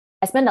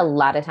I spent a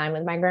lot of time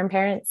with my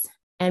grandparents,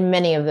 and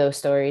many of those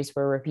stories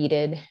were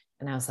repeated.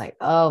 And I was like,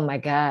 oh my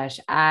gosh,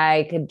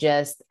 I could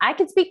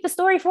speak the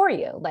story for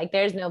you. Like,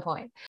 there's no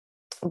point.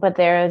 But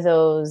there are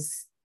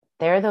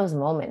those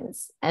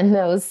moments and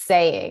those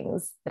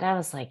sayings that I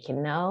was like,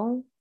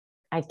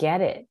 I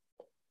get it.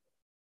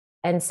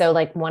 And so,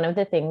 like, one of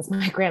the things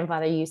my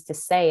grandfather used to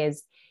say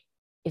is,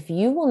 if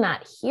you will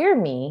not hear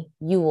me,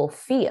 you will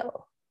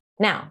feel.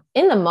 Now,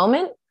 in the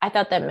moment, I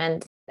thought that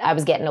meant I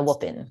was getting a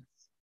whooping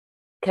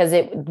because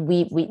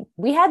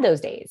we had those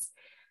days.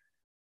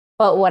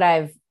 But what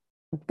I've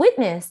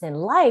witnessed in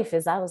life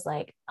is I was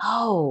like,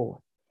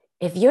 oh,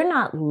 if you're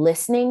not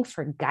listening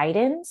for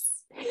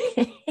guidance,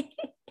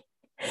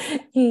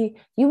 you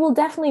will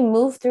definitely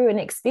move through an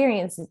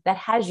experience that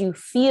has you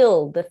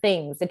feel the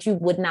things that you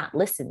would not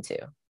listen to.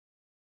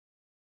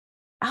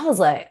 I was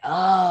like,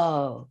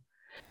 oh.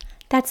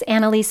 That's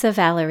Annalisa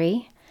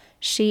Valerie.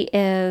 She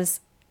is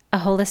a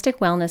holistic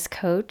wellness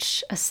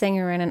coach, a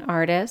singer and an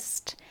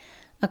artist,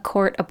 a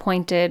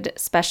court-appointed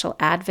special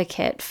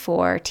advocate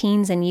for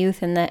teens and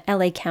youth in the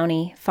LA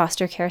County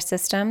foster care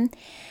system,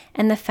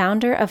 and the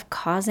founder of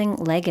Causing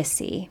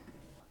Legacy,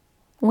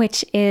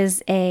 which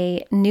is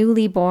a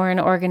newly born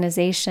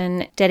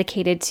organization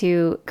dedicated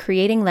to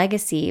creating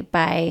legacy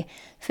by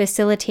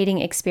facilitating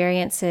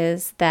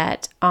experiences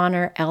that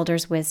honor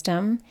elders'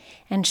 wisdom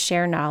and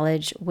share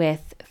knowledge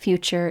with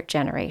future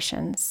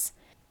generations.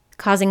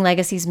 Causing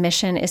Legacy's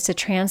mission is to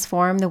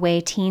transform the way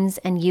teens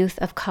and youth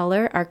of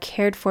color are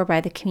cared for by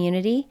the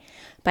community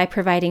by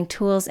providing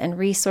tools and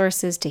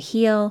resources to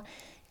heal,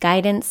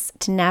 guidance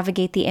to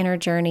navigate the inner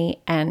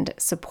journey, and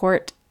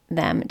support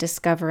them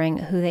discovering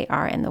who they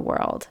are in the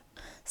world.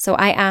 So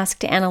I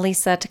asked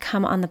Annalisa to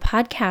come on the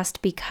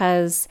podcast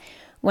because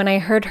when I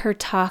heard her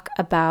talk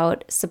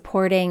about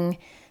supporting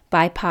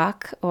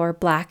BIPOC or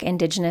Black,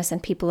 Indigenous,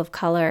 and people of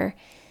color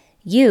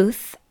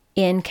youth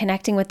in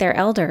connecting with their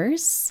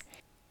elders,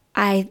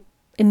 I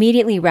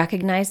immediately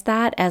recognized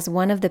that as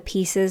one of the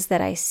pieces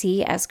that I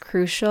see as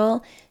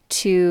crucial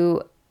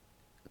to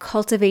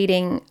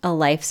cultivating a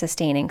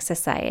life-sustaining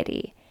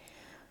society.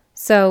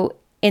 So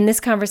in this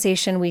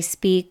conversation, we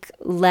speak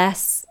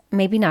less,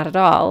 maybe not at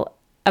all,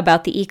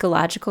 about the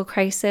ecological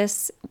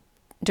crisis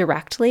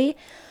directly,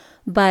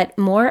 but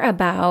more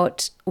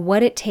about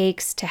what it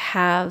takes to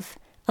have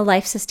a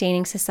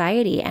life-sustaining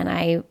society. And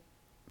I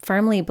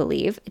firmly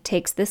believe it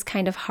takes this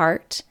kind of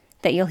heart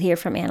that you'll hear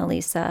from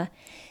Annalisa.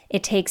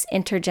 It takes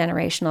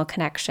intergenerational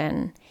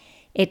connection.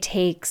 It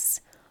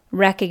takes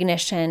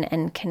recognition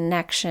and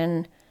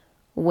connection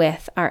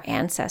with our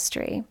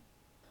ancestry.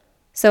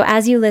 So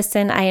as you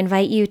listen, I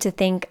invite you to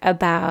think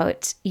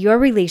about your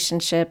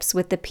relationships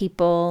with the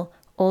people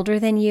older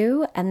than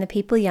you and the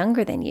people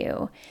younger than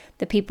you,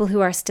 the people who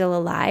are still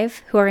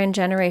alive, who are in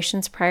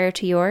generations prior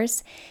to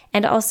yours,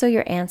 and also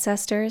your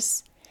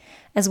ancestors,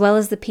 as well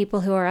as the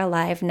people who are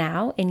alive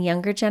now in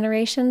younger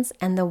generations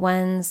and the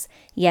ones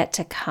yet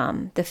to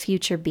come, the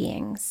future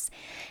beings.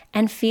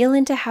 And feel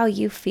into how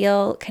you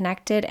feel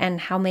connected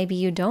and how maybe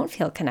you don't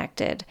feel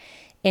connected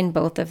in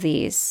both of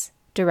these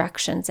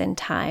directions in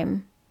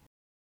time.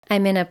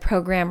 I'm in a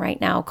program right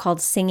now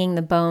called Singing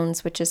the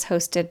Bones, which is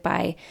hosted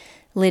by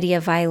Lydia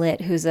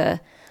Violet, who's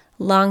a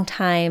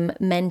longtime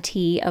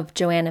mentee of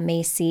Joanna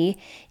Macy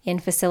in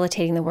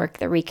facilitating the work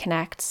that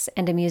reconnects,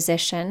 and a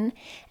musician.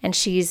 And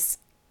she's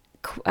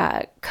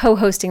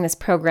co-hosting this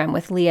program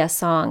with Leah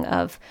Song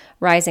of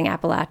Rising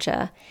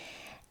Appalachia.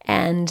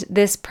 And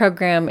this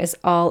program is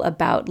all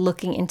about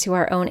looking into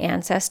our own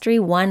ancestry,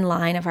 one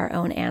line of our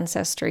own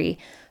ancestry,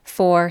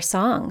 for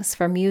songs,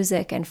 for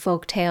music and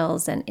folk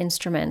tales and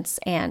instruments.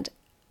 And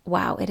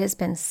wow, it has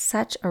been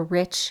such a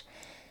rich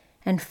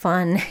and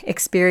fun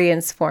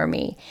experience for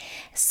me.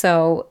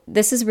 So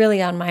this is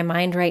really on my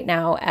mind right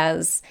now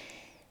as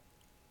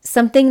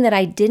something that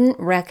I didn't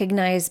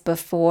recognize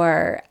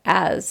before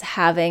as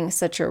having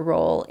such a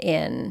role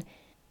in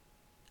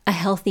a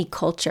healthy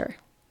culture,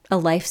 a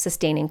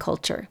life-sustaining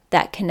culture,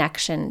 that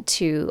connection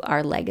to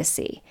our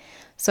legacy.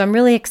 So I'm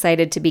really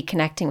excited to be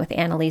connecting with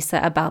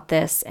Annalisa about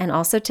this, and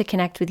also to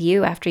connect with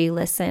you after you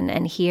listen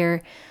and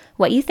hear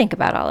what you think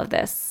about all of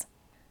this.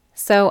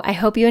 So I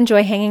hope you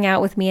enjoy hanging out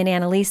with me and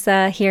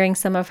Annalisa, hearing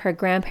some of her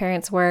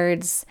grandparents'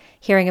 words,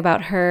 hearing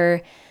about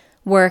her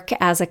work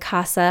as a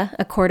CASA,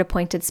 a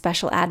court-appointed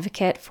special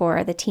advocate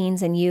for the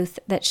teens and youth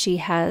that she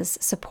has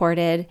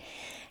supported.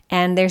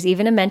 And there's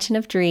even a mention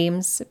of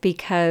dreams,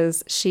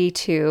 because she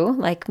too,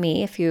 like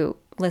me, if you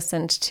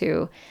listened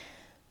to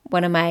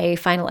one of my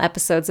final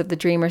episodes of the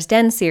Dreamer's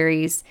Den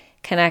series,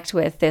 connect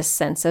with this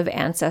sense of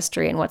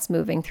ancestry and what's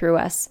moving through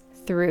us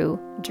through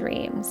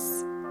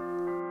dreams.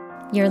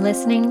 You're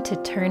listening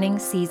to Turning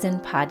Season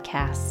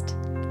Podcast.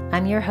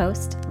 I'm your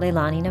host,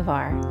 Leilani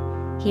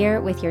Navar,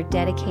 here with your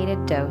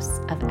dedicated dose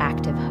of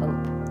active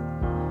hope.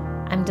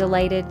 I'm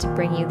delighted to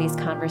bring you these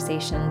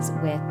conversations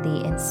with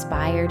the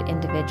inspired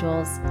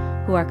individuals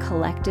who are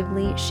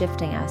collectively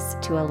shifting us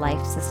to a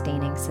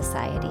life-sustaining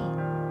society.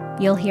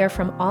 You'll hear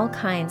from all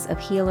kinds of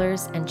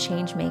healers and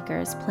change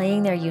makers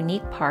playing their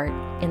unique part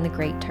in the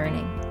Great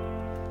Turning.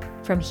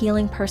 from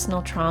healing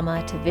personal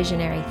trauma to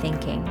visionary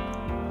thinking,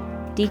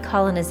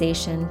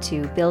 decolonization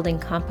to building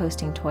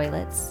composting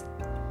toilets,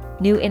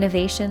 new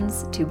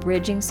innovations to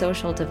bridging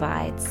social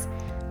divides,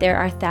 there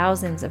are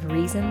thousands of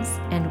reasons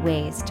and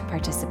ways to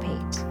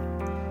participate.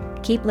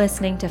 Keep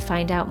listening to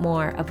find out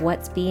more of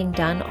what's being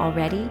done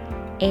already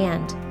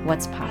and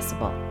what's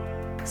possible.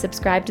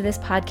 Subscribe to this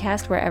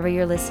podcast wherever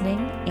you're listening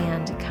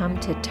and come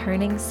to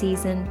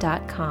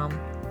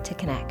turningseason.com to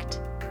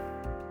connect.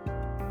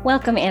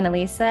 Welcome,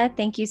 Annalisa.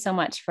 Thank you so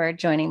much for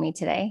joining me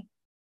today.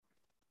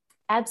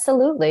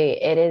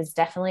 Absolutely. It is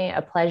definitely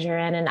a pleasure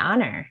and an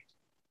honor.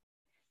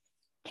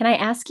 Can I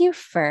ask you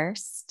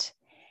first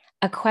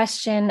a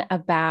question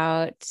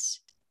about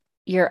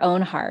your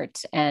own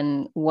heart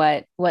and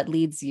what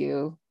leads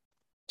you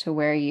to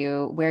where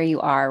you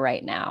are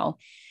right now?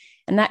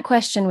 And that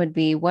question would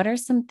be, what are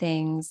some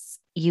things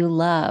you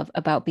love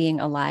about being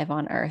alive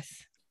on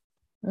Earth?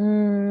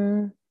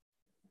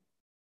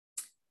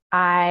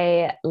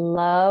 I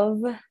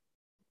love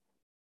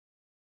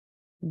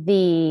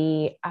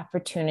the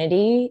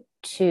opportunity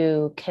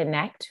to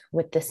connect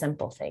with the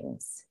simple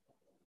things,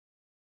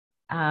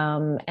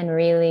 and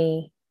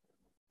really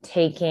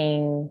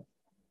taking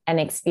and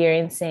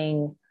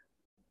experiencing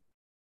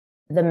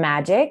the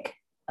magic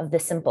of the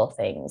simple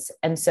things.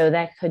 And so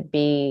that could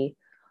be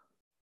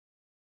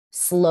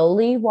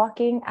slowly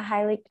walking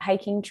a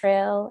hiking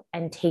trail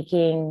and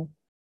taking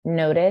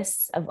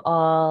notice of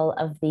all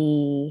of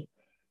the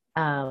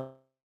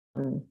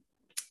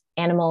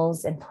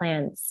animals and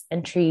plants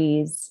and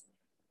trees,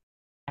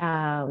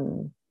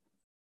 and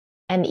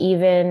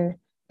even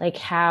like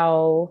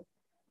how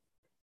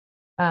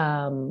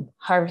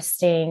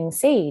harvesting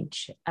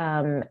sage,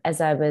 as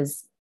I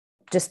was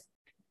just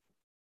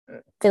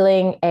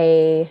filling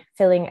a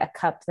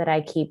cup that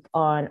I keep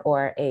on,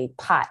 or a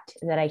pot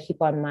that I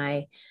keep on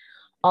my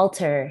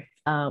altar.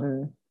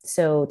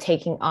 So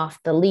taking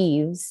off the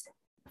leaves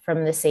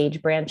from the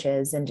sage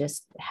branches and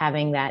just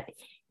having that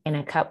in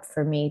a cup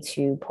for me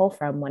to pull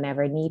from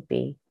whenever need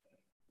be.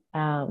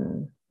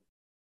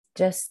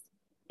 Just,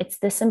 it's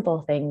the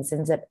simple things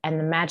and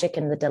the magic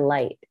and the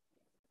delight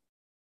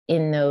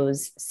in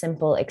those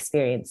simple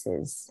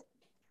experiences.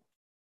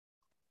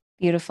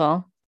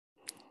 Beautiful.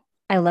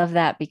 I love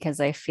that,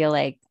 because I feel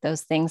like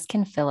those things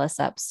can fill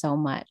us up so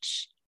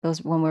much.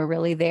 Those, when we're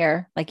really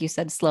there, like you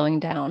said, slowing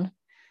down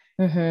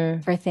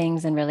for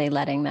things and really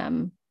letting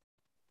them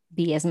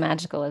be as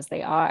magical as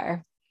they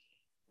are.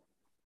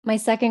 My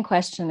second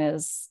question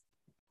is,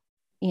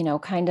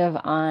 kind of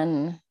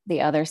on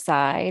the other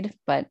side,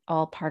 but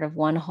all part of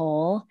one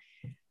whole.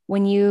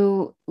 When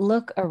you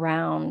look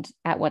around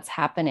at what's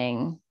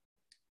happening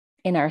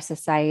in our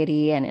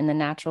society and in the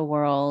natural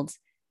world,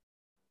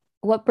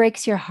 what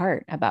breaks your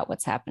heart about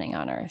what's happening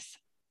on Earth?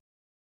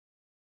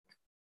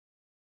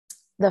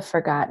 The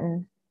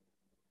forgotten,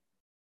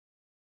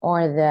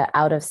 or the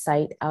out of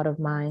sight, out of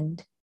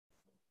mind.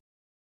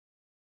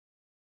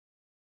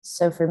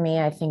 So for me,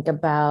 I think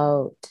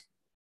about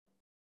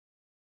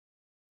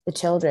the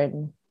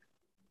children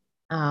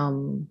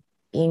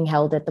being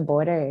held at the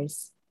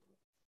borders.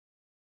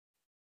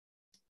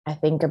 I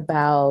think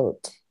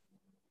about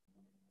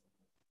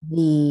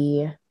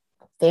the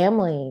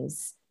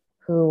families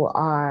who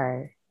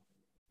are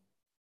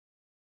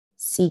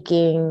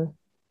seeking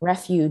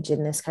refuge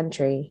in this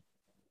country.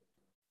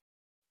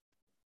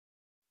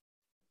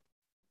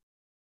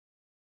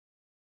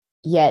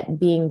 Yet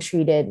being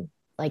treated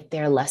like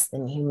they're less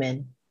than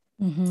human.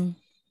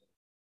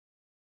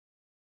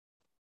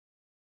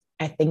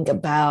 I think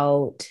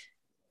about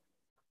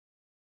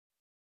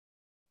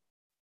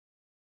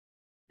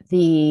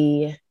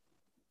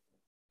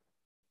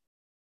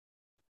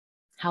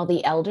how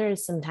the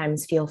elders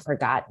sometimes feel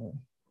forgotten.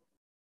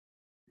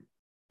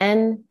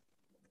 And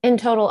in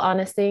total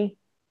honesty,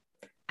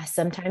 I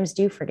sometimes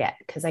do forget,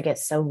 because I get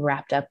so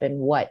wrapped up in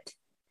what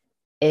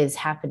is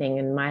happening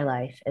in my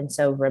life. And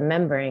so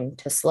remembering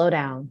to slow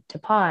down, to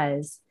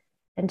pause,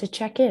 and to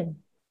check in.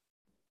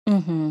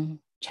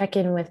 Check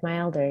in with my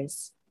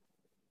elders.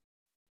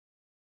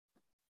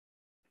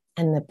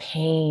 And the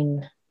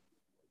pain.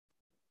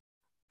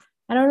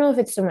 I don't know if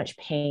it's so much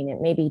pain,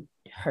 it may be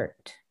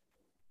hurt.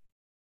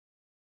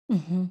 But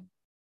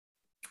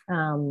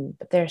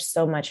there's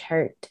so much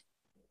hurt.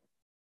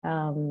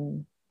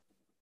 And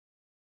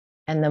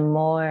the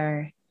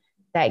more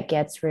that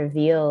gets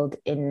revealed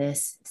in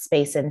this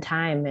space and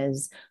time,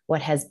 is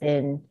what has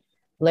been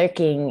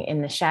lurking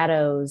in the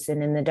shadows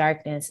and in the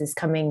darkness is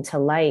coming to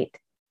light.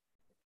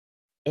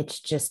 It's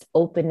just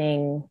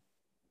opening,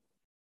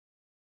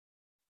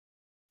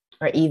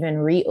 or even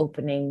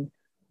reopening,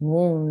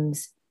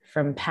 wounds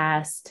from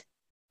past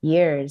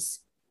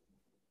years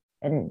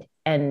and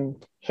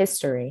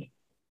history.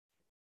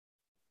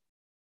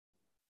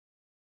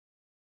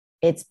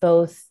 It's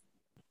both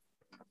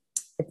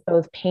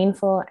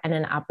painful and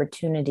an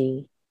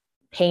opportunity.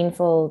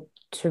 Painful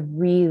to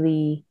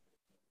really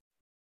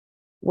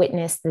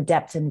witness the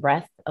depth and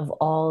breadth of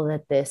all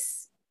that the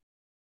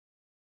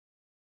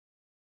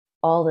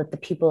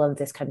people of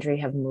this country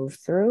have moved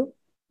through.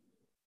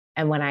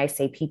 And when I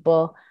say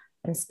people,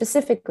 and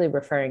specifically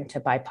referring to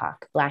BIPOC,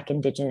 Black,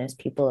 Indigenous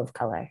people of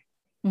color,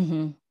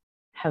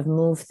 have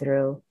moved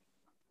through,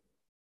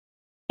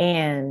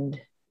 and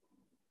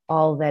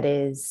all that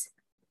is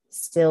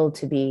still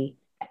to be,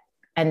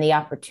 and the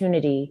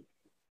opportunity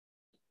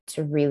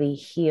to really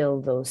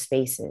heal those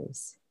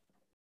spaces,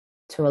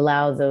 to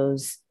allow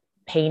those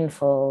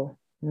painful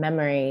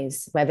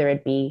memories, whether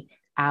it be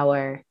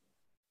our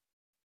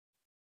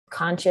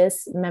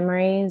conscious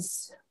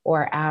memories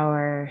or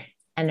our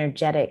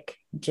energetic,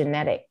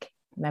 genetic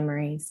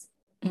memories.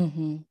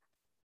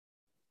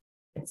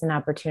 It's an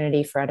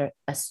opportunity for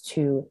us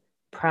to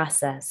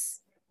process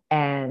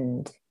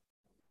and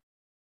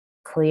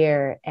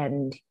clear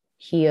and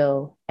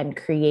heal and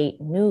create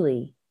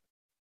newly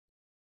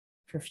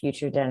for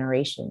future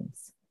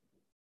generations.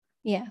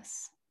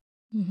 Yes.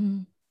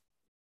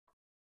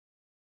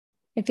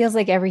 It feels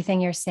like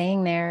everything you're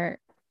saying there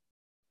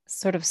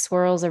sort of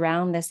swirls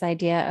around this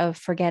idea of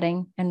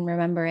forgetting and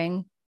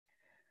remembering.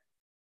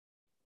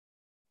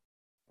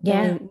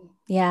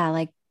 Yeah.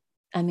 Like,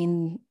 I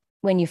mean,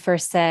 when you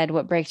first said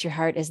what breaks your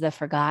heart is the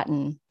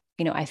forgotten,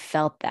 I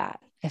felt that.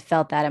 I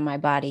felt that in my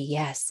body.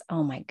 Yes.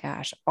 Oh my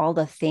gosh. All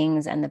the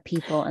things and the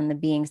people and the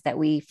beings that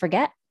we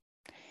forget,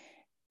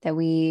 that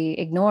we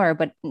ignore.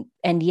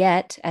 And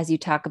yet, as you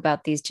talk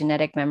about these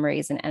genetic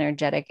memories and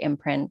energetic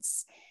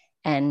imprints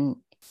and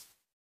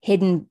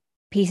hidden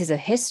pieces of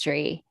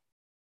history,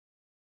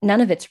 none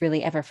of it's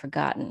really ever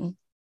forgotten.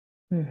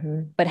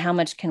 But how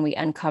much can we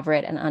uncover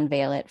it and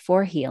unveil it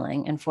for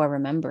healing and for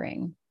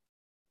remembering?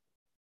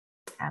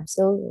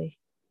 Absolutely.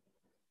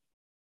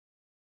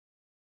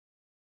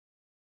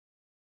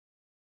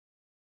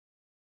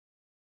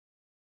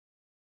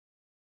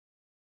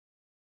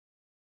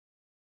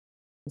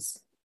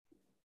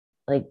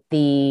 Like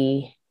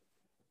the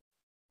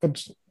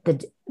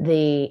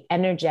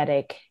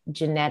energetic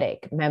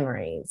genetic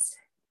memories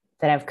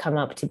that have come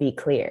up to be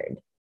cleared.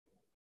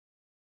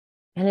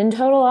 And in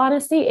total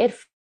honesty, it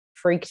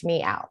freaked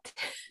me out.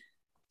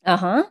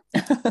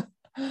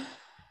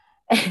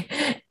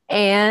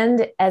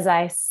 And as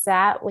I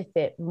sat with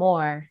it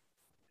more,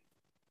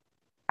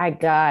 I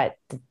got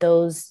that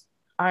those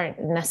aren't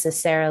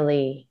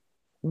necessarily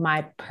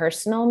my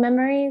personal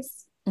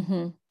memories.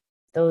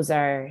 Those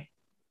are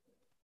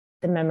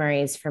the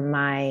memories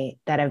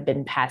that have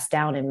been passed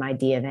down in my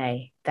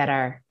DNA that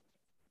are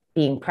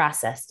being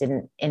processed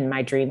in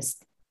my dreams,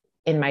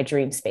 in my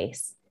dream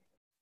space.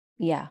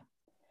 Yeah.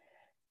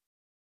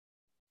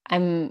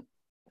 I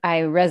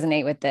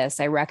resonate with this.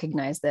 I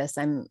recognize this.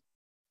 I'm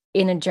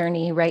in a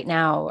journey right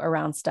now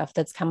around stuff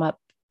that's come up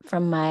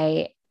from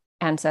my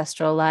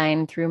ancestral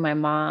line through my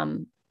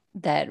mom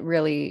that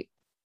really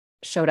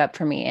showed up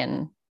for me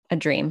in a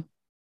dream.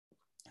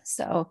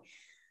 So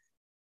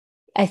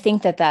I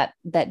think that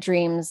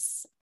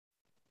dreams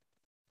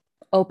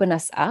open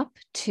us up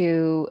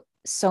to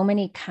so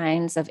many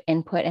kinds of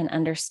input and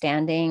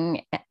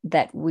understanding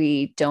that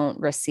we don't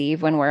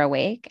receive when we're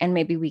awake. And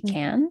maybe we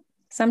can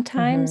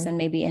sometimes, and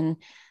maybe in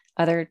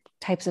other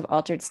types of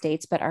altered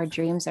states, but our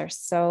dreams are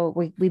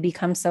we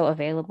become so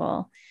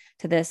available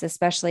to this.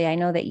 Especially, I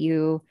know that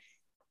you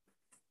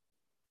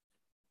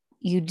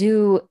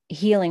do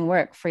healing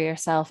work for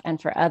yourself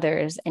and for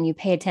others, and you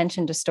pay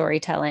attention to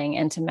storytelling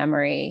and to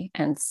memory.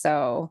 And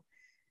so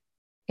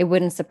it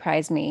wouldn't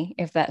surprise me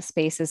if that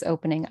space is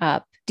opening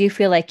up. Do you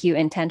feel like you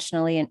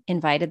intentionally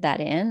invited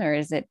that in, or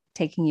is it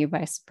taking you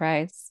by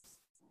surprise?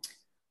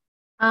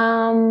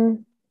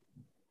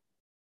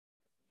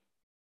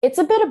 It's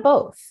a bit of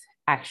both,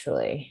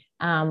 actually.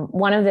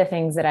 One of the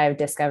things that I've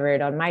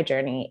discovered on my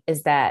journey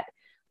is that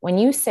when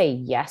you say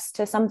yes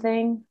to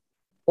something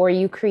or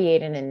you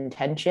create an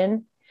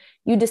intention,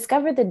 you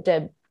discover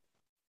the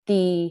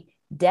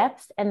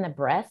depth and the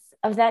breadth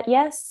of that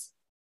yes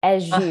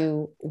as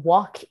you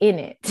walk in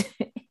it.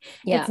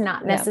 It's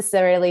not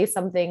necessarily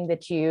something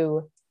that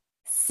you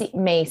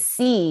may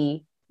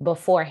see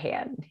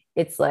beforehand.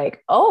 It's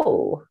like,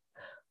 oh,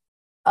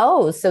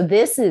 so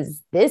this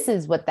is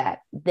what that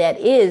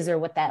is, or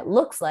what that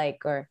looks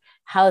like, or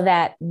how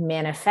that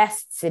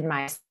manifests in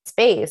my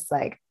space.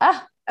 Like,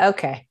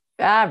 okay,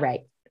 all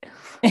right.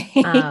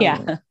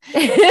 Yep.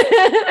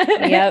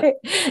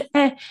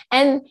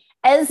 And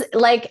as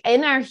like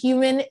in our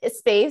human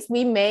space,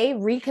 we may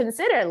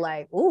reconsider,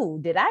 like, ooh,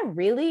 did I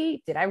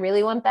really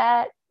want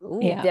that? Ooh,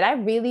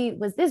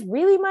 was this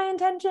really my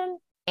intention?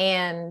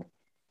 And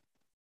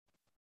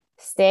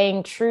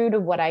staying true to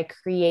what I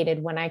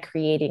created when I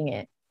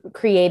created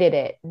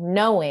it,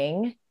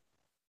 knowing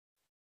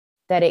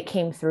that it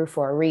came through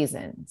for a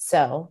reason.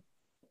 So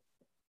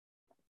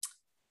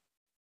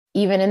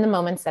even in the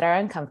moments that are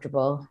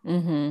uncomfortable,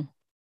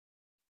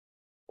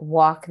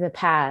 walk the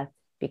path,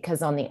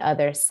 because on the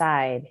other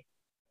side,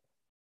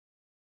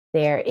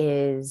 there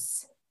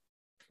is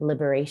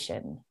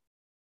liberation.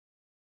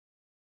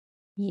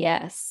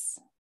 Yes.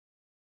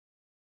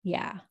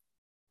 Yeah.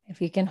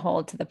 If you can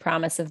hold to the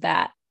promise of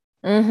that.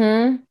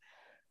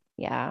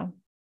 Yeah.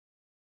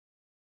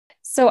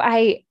 So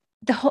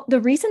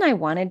the reason I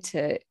wanted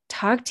to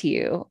talk to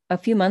you a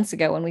few months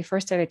ago when we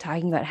first started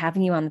talking about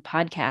having you on the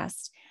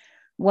podcast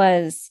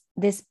was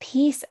this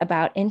piece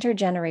about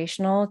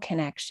intergenerational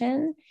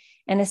connection,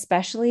 and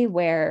especially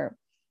where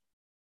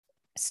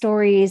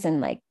stories and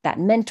like that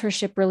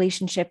mentorship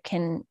relationship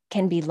can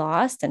be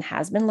lost and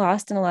has been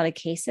lost in a lot of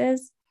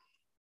cases.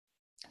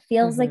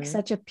 Feels like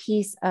such a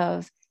piece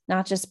of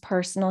not just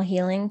personal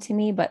healing to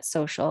me, but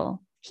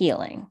social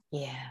healing.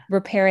 Yeah.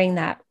 Repairing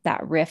that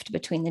rift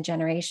between the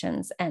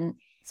generations. And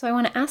so I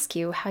want to ask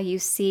you how you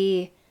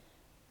see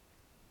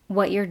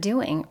what you're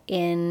doing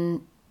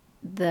in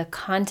the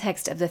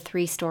context of the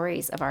three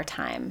stories of our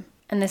time.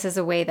 And this is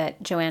a way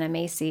that Joanna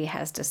Macy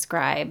has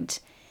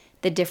described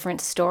the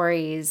different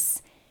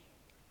stories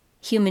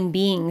human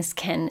beings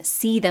can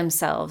see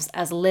themselves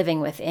as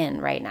living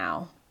within right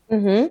now.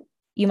 Mm-hmm.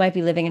 You might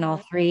be living in all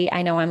three.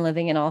 I know I'm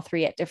living in all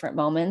three at different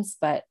moments,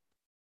 but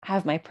I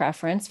have my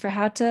preference for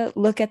how to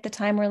look at the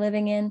time we're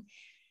living in.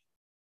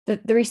 The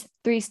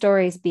three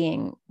stories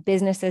being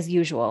business as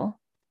usual,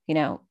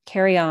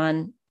 carry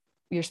on.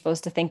 You're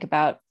supposed to think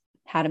about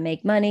how to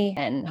make money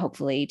and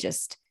hopefully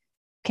just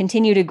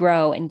continue to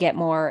grow and get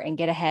more and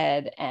get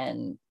ahead,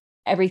 and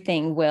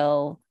everything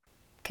will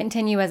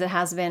continue as it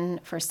has been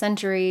for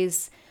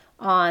centuries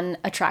on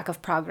a track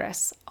of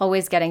progress,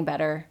 always getting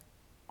better.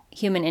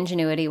 Human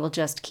ingenuity will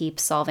just keep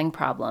solving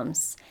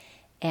problems,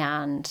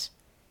 and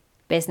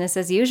business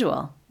as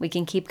usual. We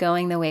can keep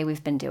going the way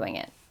we've been doing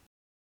it.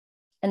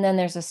 And then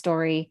there's a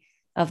story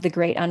of the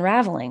great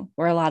unraveling,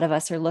 where a lot of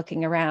us are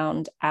looking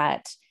around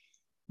at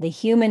the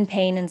human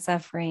pain and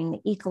suffering,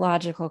 the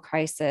ecological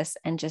crisis,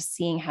 and just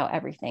seeing how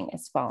everything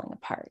is falling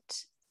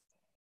apart.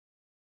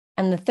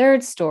 And the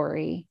third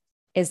story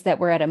is that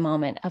we're at a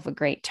moment of a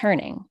great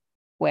turning,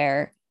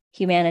 where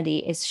humanity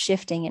is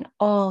shifting in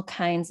all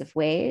kinds of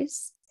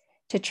ways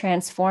to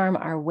transform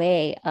our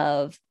way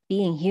of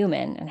being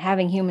human and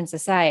having human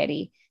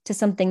society to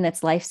something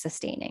that's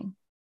life-sustaining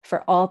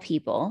for all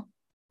people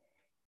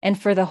and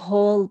for the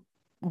whole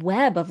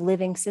web of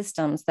living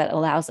systems that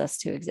allows us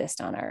to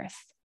exist on Earth.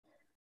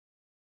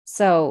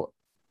 So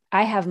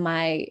I have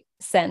my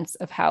sense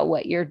of how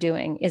what you're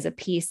doing is a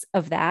piece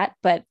of that,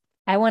 but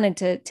I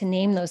wanted to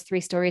name those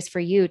three stories for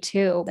you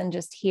too, and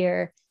just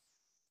hear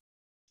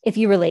if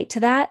you relate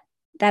to that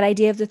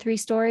idea of the three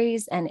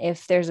stories, and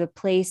if there's a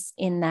place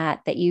in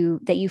that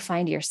you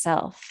find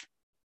yourself.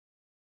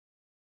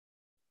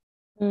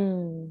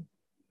 Okay,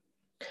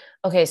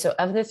 so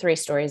of the three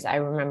stories, I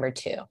remember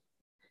two.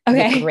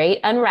 Okay. The Great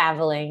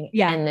Unraveling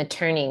and the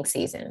Turning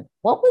Season.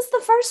 What was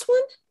the first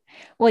one?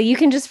 Well, you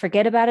can just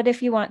forget about it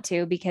if you want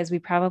to, because we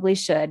probably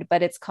should,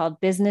 but it's called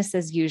Business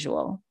as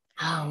Usual.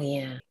 Oh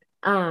yeah.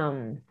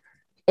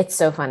 It's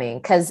so funny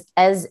because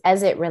as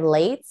it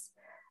relates,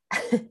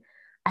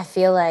 I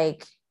feel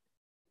like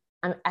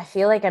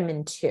I'm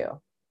in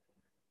two.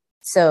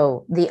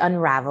 So the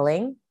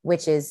unraveling,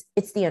 which is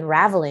it's the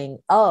unraveling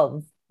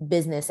of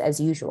business as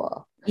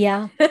usual.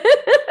 Yeah.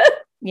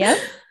 Yeah.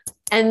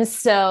 And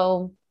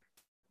so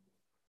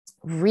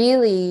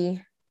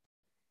really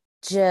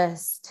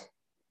just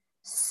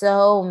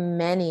so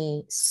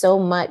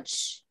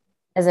much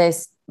as I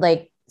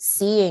like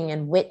seeing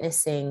and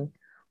witnessing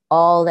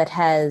all that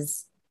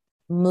has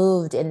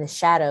moved in the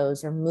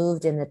shadows or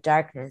moved in the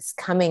darkness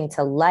coming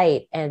to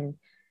light, and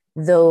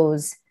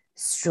those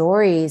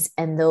stories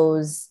and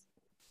those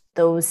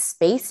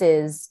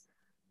spaces,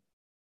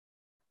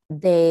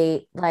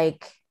 they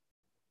like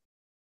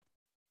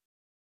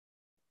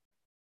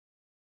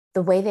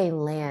the way they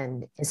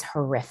land is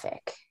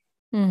horrific.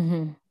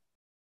 Mm-hmm.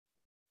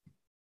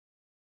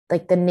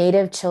 Like the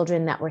native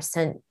children that were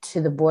sent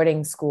to the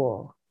boarding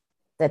school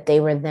that they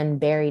were then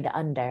buried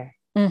under.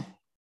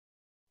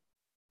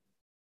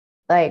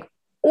 Like,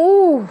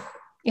 ooh.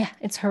 Yeah,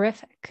 it's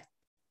horrific.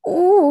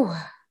 Ooh.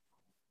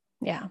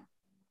 Yeah.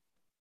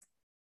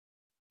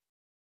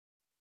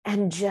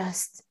 And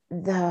just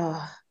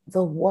the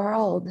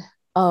world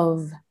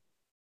of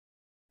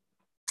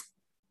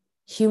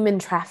human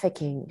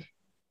trafficking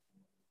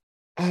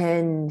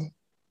and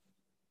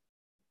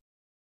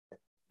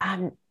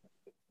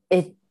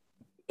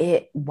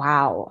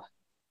wow.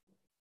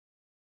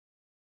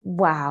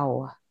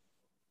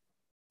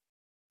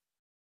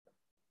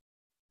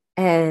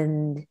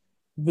 And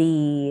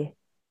the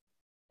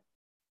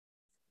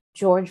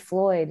George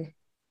Floyd,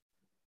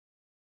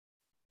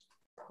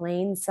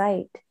 plain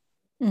sight,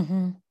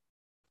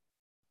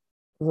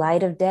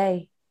 light of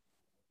day,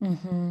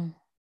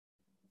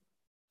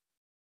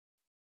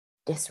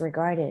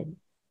 disregarded.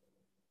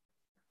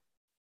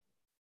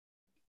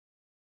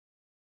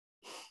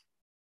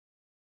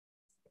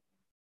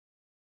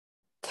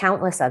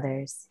 Countless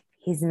others.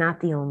 He's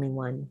not the only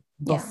one,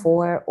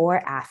 before or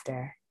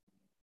after.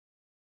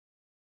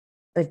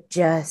 But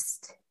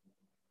just,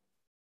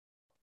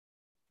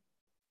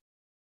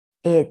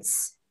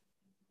 it's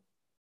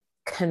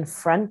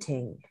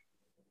confronting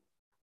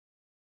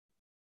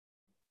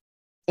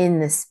in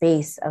the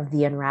space of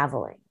the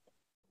unraveling.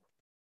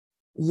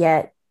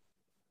 Yet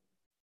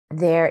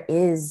there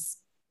is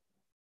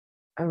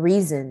a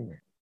reason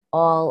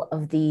all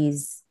of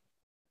these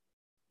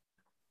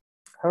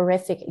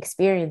horrific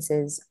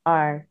experiences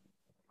are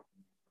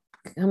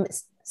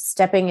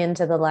stepping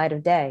into the light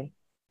of day.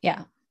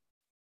 Yeah.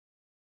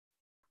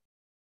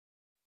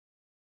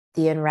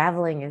 The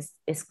unraveling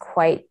is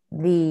quite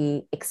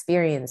the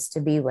experience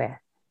to be with.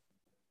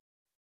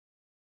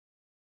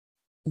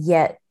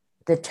 Yet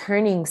the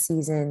turning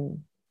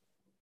season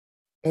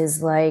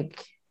is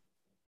like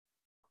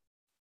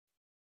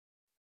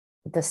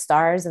the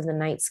stars of the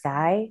night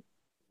sky.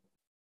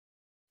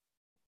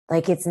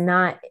 Like it's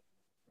not,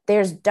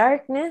 there's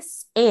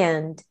darkness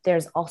and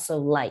there's also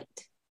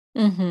light.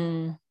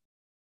 Mm-hmm.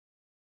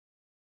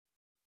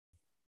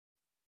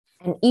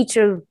 And each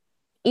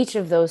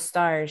of those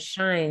stars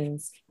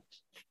shines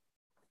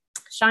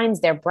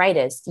their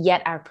brightest,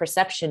 yet our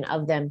perception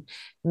of them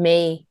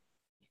may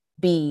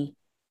be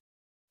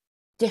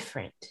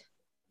different,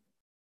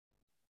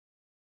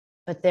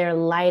 but they're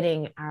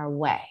lighting our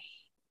way.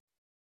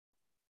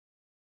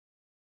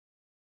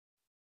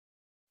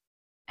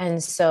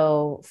 And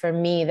so for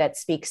me, that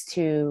speaks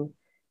to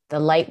the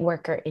light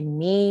worker in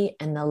me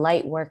and the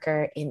light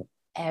worker in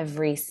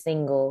every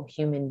single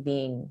human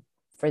being,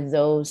 for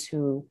those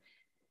who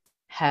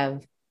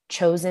have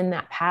chosen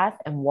that path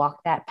and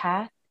walked that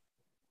path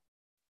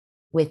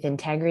with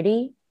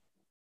integrity,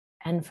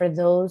 and for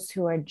those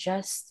who are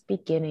just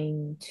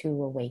beginning to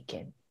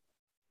awaken.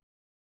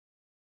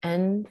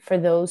 And for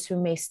those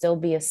who may still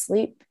be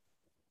asleep,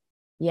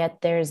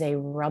 yet there's a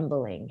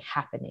rumbling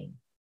happening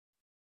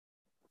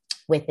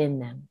within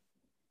them.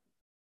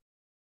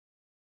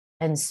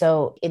 And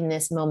so in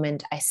this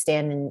moment, I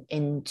stand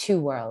in two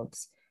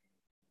worlds: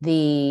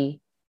 the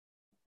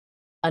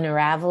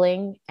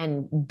unraveling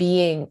and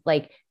being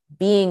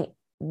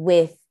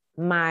with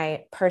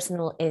my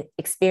personal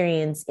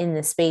experience in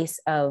the space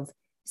of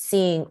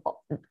seeing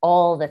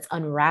all that's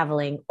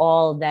unraveling,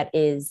 all that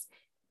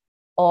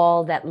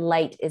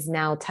light is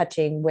now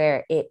touching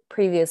where it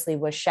previously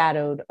was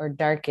shadowed or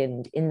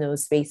darkened in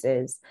those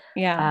spaces.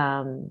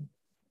 Yeah.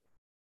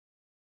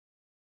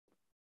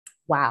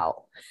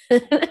 Wow.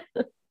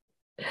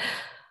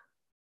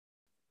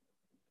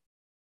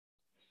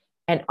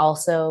 And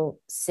also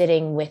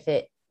sitting with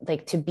it,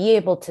 like to be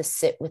able to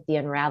sit with the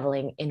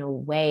unraveling in a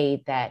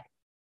way that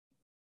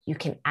you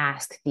can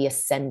ask the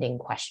ascending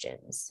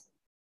questions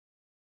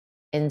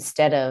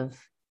instead of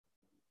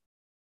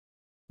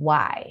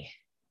why.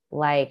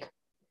 Like,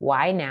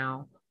 why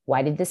now?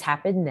 Why did this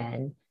happen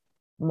then?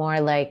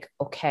 More like,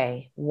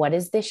 okay, what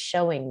is this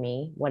showing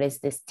me? What is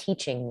this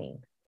teaching me?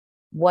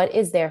 What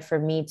is there for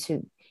me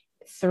to,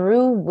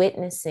 through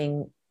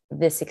witnessing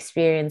this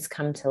experience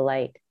come to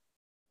light,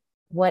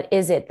 what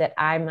is it that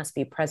I must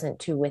be present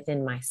to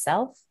within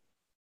myself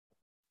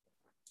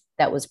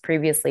that was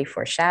previously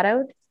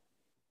foreshadowed?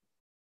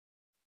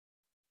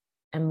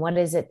 And what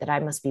is it that I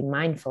must be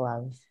mindful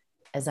of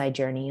as I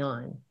journey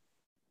on?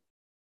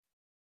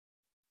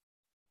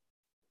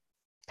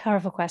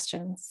 Powerful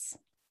questions.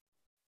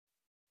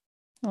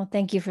 Well,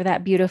 thank you for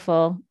that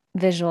beautiful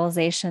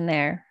visualization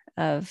there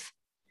of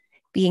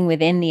being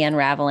within the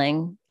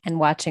unraveling and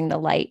watching the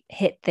light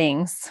hit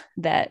things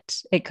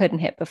that it couldn't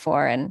hit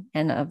before,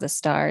 and of the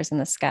stars in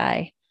the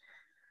sky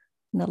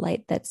and the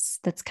light that's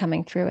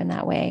coming through in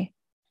that way.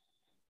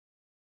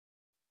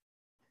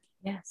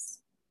 Yes,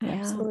 Yeah.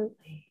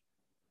 absolutely.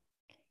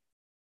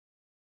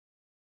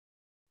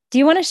 Do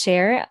you want to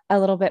share a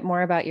little bit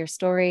more about your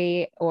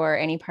story or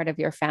any part of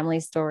your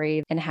family's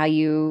story and how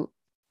you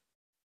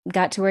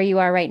got to where you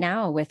are right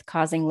now with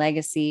causing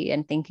legacy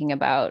and thinking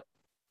about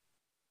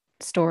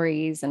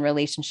stories and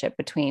relationship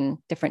between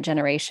different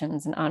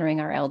generations and honoring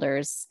our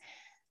elders?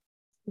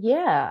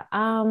 Yeah.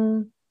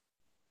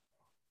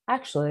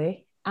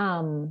 Actually,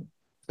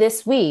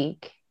 this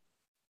week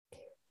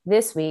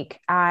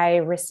I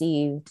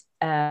received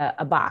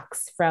a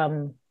box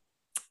from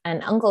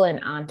an uncle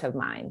and aunt of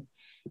mine,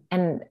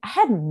 and I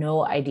had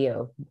no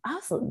idea.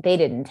 They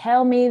didn't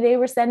tell me they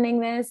were sending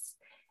this.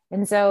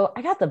 And so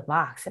I got the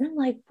box and I'm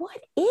like,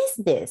 what is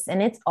this?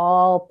 And it's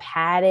all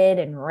padded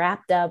and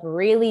wrapped up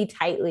really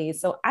tightly.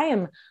 So I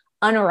am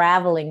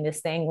unraveling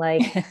this thing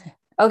like,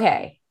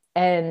 okay.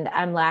 And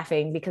I'm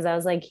laughing because I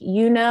was like,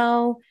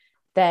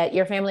 that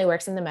your family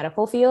works in the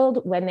medical field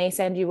when they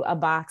send you a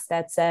box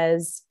that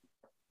says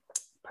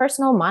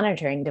personal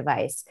monitoring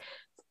device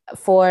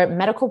for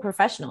medical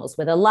professionals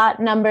with a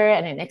lot number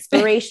and an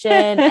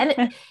expiration.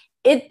 And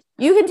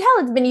you can tell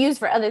it's been used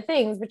for other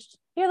things, but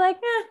you're like,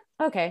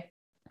 okay.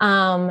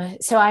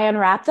 So I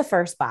unwrap the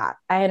first box.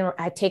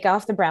 I take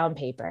off the brown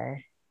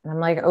paper and I'm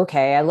like,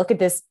 okay, I look at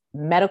this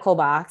medical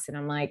box and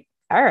I'm like,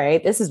 all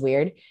right, this is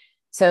weird.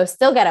 So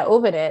still got to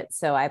open it.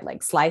 So I'd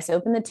like slice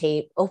open the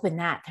tape, open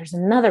that. There's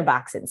another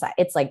box inside.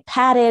 It's like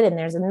padded and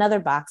there's another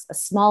box, a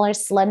smaller,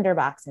 slender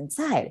box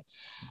inside.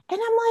 And I'm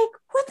like,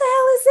 what the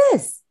hell is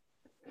this?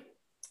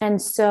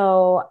 And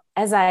so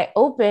as I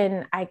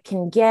open, I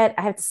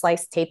have to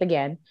slice tape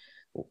again.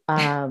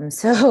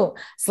 So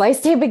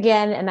slice tape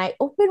again, and I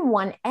open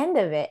one end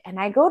of it and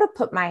I go to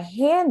put my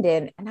hand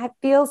in and I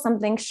feel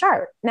something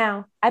sharp.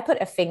 Now I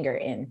put a finger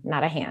in,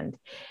 not a hand.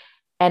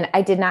 And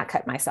I did not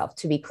cut myself,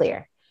 to be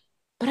clear.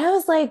 But I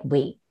was like,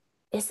 wait,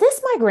 is this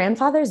my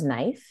grandfather's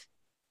knife?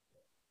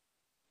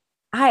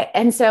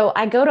 And so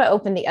I go to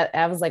open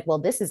I was like, well,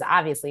 this is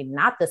obviously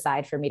not the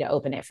side for me to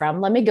open it from.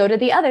 Let me go to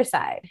the other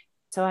side.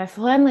 So I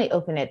finally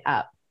open it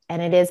up,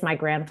 and it is my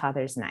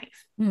grandfather's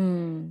knife.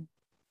 Mm.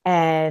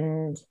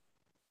 And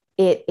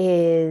it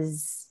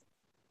is,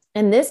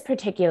 and this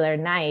particular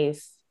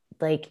knife,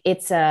 like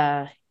it's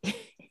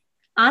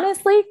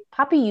honestly,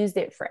 Poppy used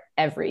it for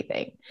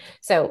everything.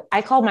 So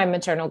I called my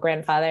maternal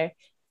grandfather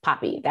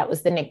Poppy. That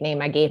was the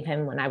nickname I gave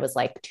him when I was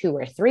like 2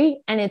 or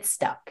 3, and it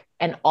stuck.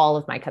 And all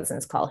of my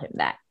cousins call him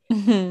that,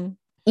 Mm-hmm.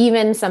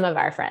 even some of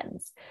our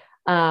friends.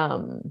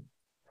 Um,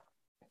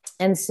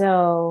 and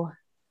so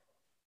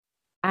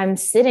I'm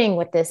sitting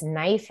with this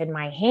knife in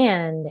my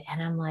hand,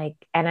 and I'm like,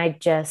 and I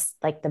just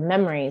like the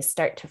memories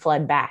start to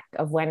flood back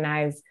of when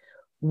I've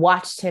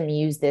watched him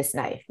use this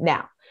knife.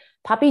 Now,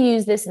 Poppy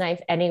used this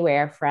knife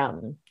anywhere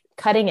from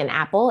cutting an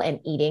apple and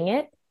eating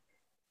it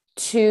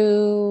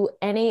to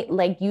any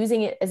like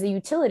using it as a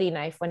utility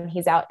knife when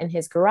he's out in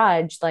his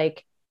garage,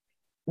 like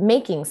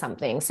making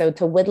something. So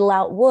to whittle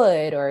out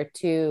wood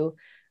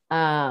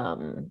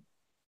um,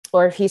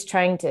 or if he's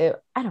trying to,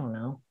 I don't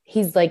know,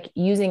 he's like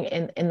using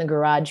in the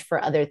garage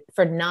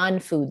for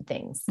non-food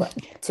things,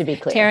 like, to be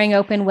clear. Tearing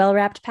open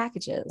well-wrapped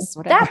packages,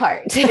 whatever. That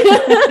part.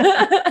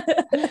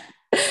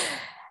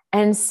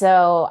 And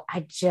so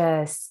I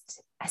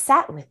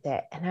sat with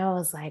it, and I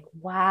was like,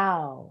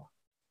 wow,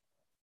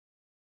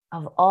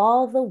 of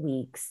all the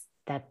weeks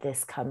that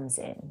this comes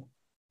in,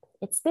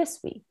 it's this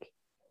week.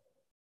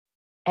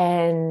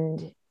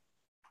 And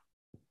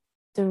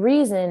the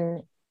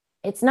reason,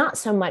 it's not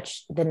so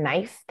much the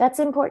knife that's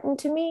important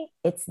to me,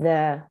 it's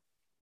the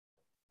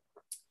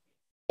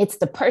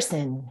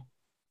person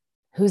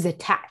who's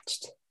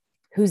attached,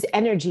 whose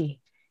energy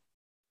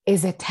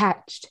is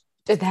attached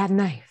to that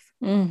knife.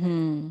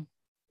 Mm-hmm.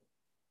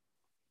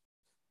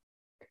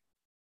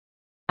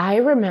 I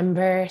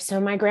remember,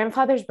 so my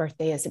grandfather's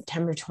birthday is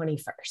September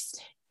 21st,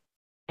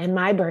 and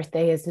my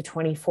birthday is the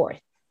 24th.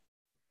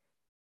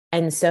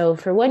 And so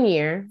for one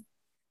year,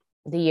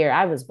 the year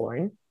I was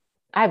born,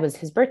 I was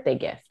his birthday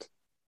gift.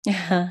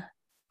 Uh-huh.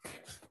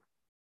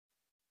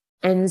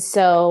 And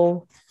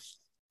so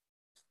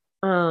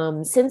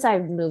since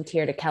I've moved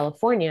here to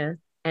California,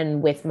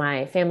 and with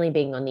my family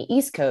being on the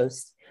East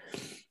Coast,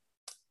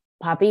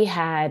 Poppy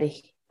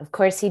of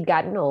course, he'd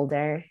gotten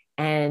older,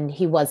 and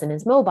he wasn't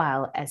as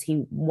mobile as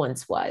he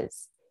once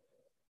was.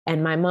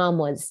 And my mom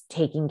was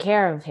taking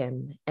care of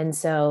him. And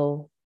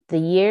so the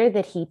year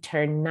that he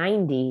turned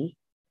 90,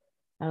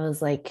 I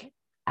was like,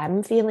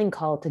 I'm feeling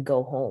called to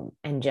go home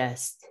and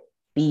just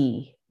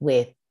be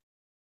with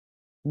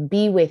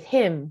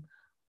him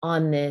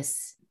on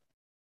this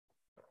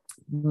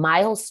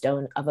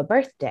milestone of a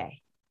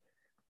birthday.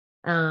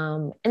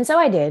 And so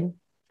I did.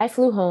 I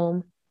flew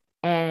home,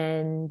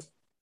 and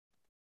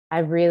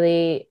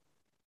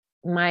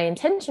my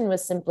intention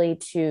was simply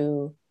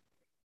to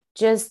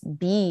just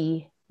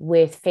be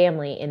with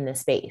family in the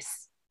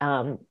space,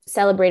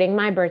 celebrating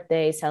my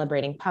birthday,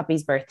 celebrating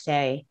Poppy's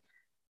birthday,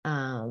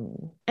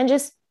 and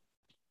just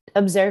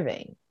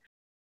observing.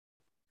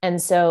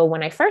 And so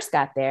when I first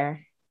got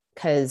there,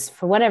 because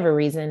for whatever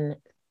reason,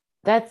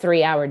 that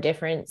 3-hour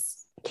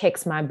difference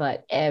kicks my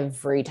butt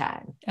every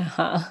time.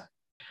 Uh-huh.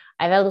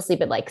 I fell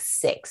asleep at like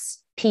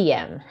 6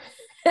 p.m.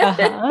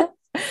 Uh-huh.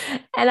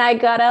 And I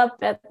got up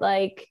at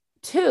like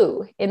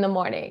 2 in the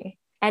morning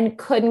and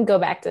couldn't go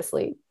back to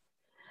sleep.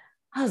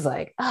 I was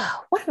like,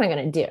 oh, what am I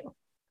going to do?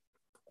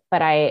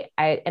 But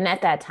and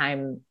at that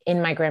time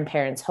in my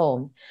grandparents'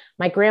 home,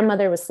 my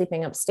grandmother was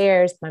sleeping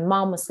upstairs, my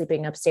mom was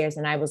sleeping upstairs,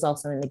 and I was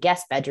also in the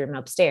guest bedroom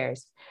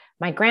upstairs.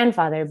 My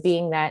grandfather,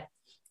 being that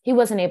he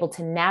wasn't able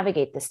to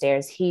navigate the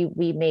stairs,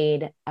 we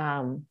made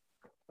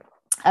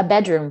a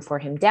bedroom for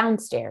him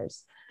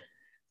downstairs.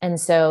 And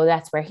so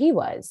that's where he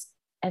was.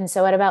 And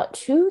so at about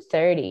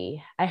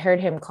 2:30, I heard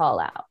him call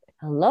out,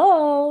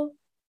 hello,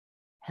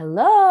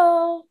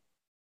 hello.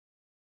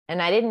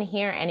 And I didn't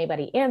hear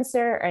anybody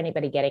answer or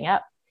anybody getting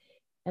up.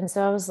 And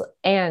so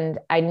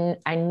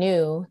I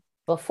knew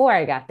before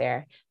I got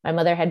there, my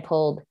mother had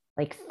pulled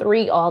like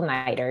 3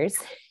 all-nighters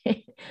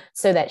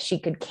so that she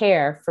could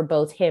care for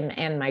both him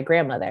and my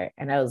grandmother.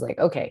 And I was like,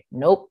 okay,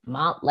 nope,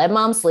 mom, let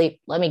mom sleep.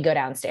 Let me go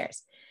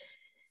downstairs.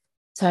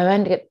 So I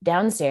went to get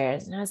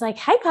downstairs, and I was like,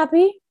 hi,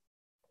 Poppy.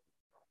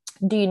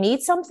 Do you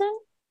need something?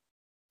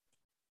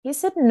 He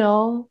said,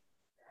 no,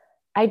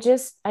 I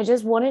just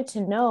wanted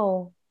to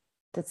know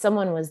that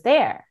someone was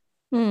there.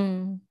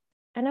 Mm.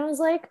 And I was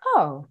like,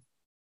 oh.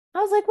 I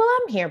was like, well,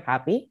 I'm here,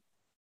 Poppy.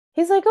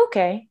 He's like,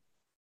 okay.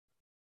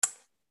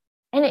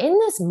 And in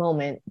this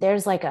moment,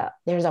 there's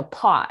a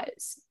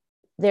pause.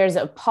 There's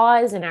a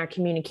pause in our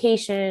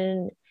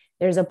communication.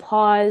 There's a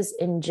pause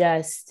in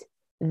just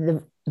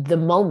the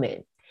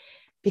moment.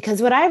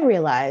 Because what I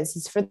realized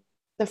is, for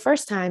the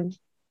first time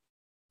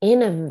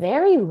in a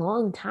very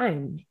long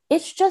time,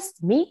 it's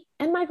just me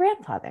and my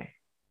grandfather.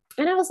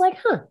 And I was like,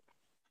 huh.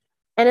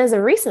 And as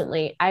of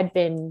recently, I'd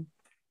been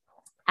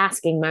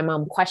asking my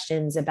mom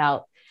questions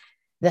about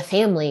the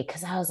family,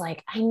 because I was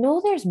like, I know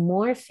there's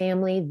more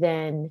family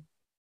than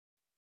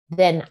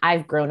than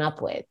I've grown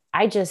up with.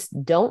 I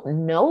just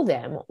don't know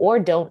them or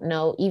don't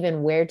know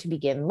even where to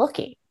begin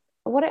looking.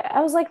 What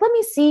I was like, let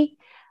me see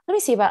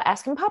about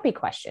asking Poppy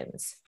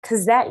questions.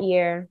 Because that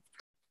year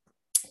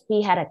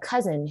he had a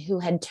cousin who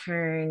had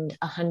turned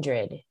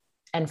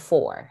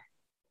 104.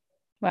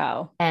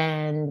 Wow.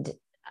 And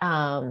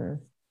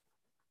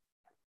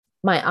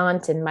my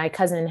aunt and my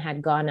cousin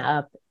had gone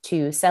up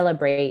to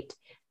celebrate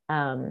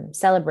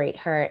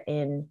her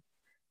in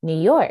New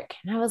York.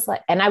 And I was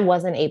like, and I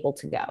wasn't able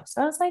to go.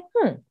 So I was like,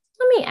 let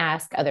me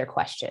ask other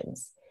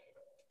questions.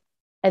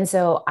 And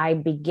so I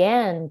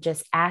began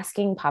just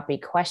asking Poppy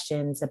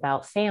questions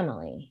about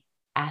family,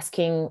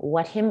 asking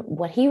what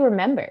he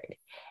remembered.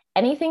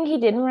 Anything he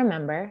didn't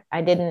remember,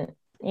 I didn't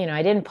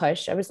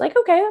push. I was like,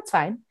 okay, that's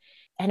fine.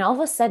 And all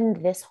of a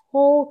sudden, this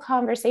whole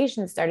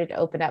conversation started to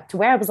open up to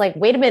where I was like,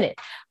 wait a minute,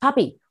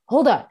 Poppy,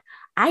 hold on.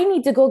 I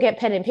need to go get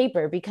pen and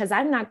paper because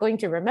I'm not going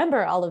to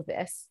remember all of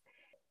this.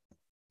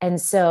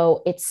 And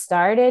so it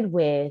started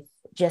with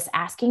just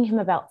asking him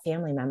about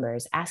family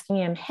members, asking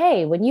him,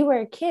 hey, when you were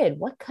a kid,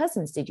 what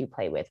cousins did you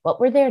play with? What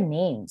were their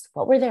names?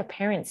 What were their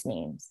parents'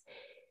 names?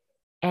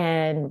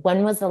 And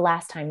when was the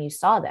last time you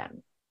saw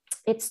them?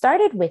 It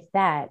started with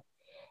that.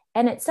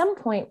 And at some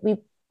point,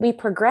 we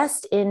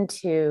progressed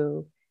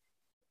into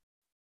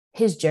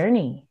his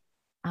journey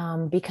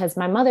because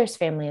my mother's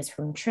family is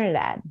from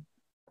Trinidad.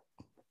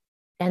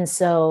 And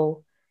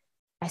so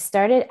I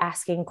started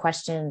asking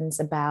questions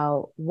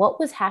about what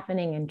was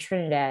happening in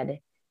Trinidad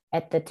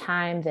at the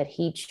time that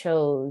he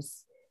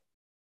chose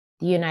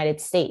the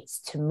United States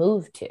to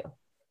move to.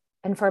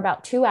 And for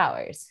about 2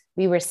 hours,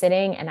 we were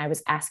sitting and I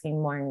was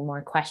asking more and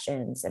more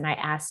questions. And I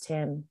asked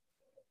him,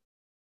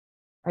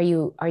 are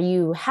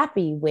you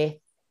happy with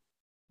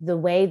the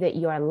way that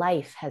your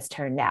life has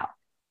turned out?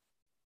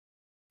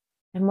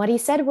 And what he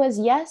said was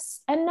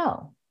yes and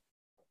no.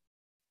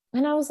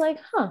 And I was like,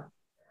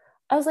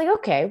 I was like,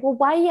 okay, well,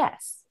 why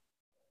yes?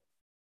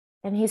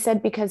 And he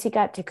said, because he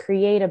got to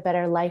create a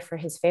better life for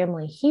his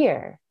family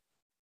here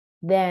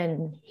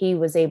than he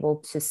was able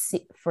to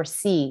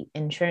foresee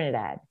in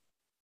Trinidad.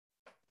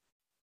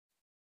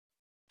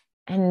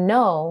 And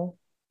no,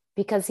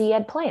 because he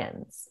had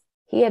plans.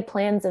 He had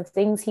plans of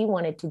things he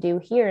wanted to do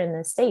here in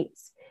the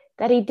States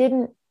that he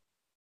didn't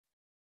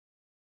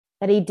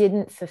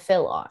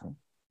fulfill on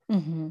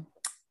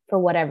for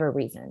whatever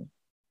reason.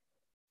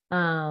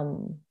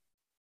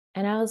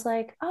 And I was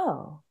like,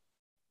 oh,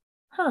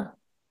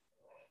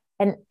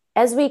 And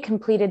as we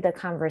completed the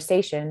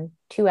conversation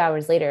 2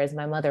 hours later, as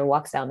my mother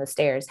walks down the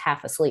stairs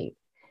half asleep,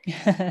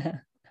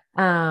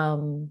 I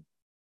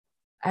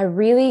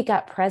really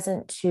got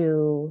present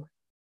to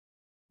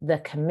the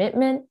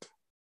commitment,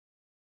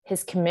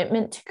 his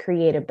commitment to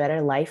create a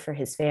better life for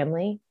his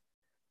family,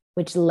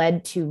 which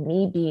led to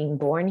me being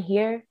born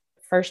here,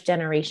 first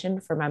generation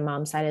for my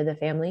mom's side of the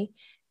family,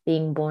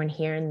 being born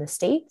here in the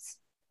States,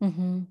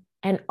 and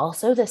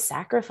also the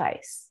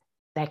sacrifice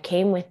that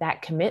came with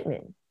that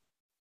commitment.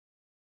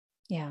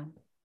 Yeah.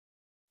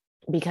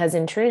 Because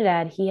in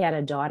Trinidad, he had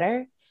a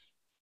daughter.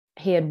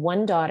 He had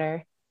one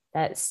daughter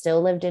that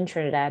still lived in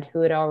Trinidad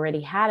who had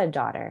already had a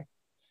daughter.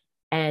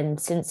 And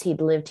since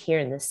he'd lived here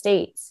in the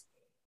States,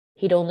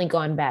 he'd only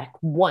gone back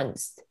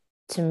once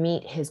to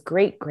meet his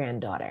great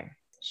granddaughter.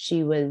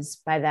 She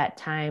was, by that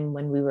time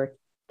when we were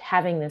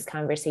having this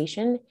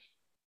conversation,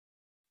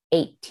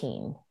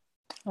 18.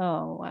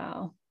 Oh,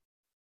 wow.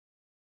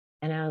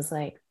 And I was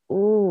like,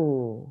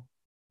 ooh,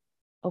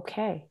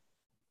 okay.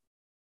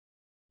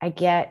 I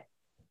got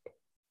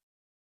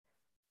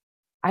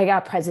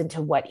present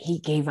to what he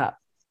gave up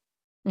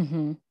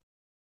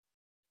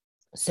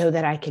so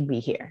that I could be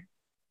here.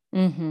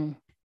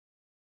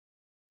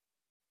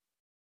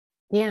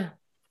 Yeah.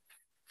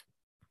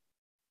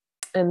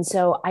 And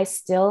so I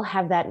still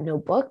have that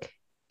notebook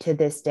to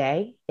this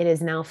day. It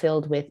is now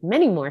filled with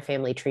many more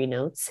family tree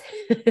notes.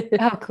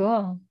 Oh,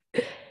 cool.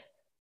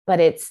 But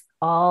it's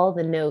all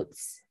the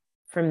notes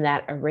from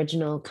that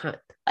original,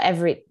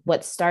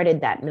 what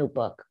started that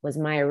notebook was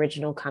my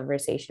original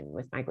conversation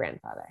with my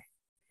grandfather.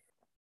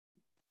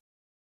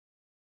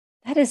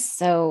 That is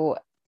so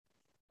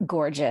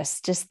gorgeous.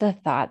 Just the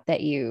thought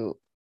that you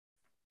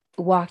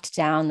walked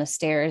down the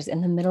stairs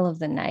in the middle of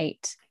the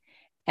night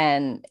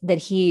and that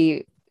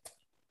he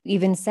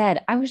even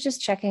said, I was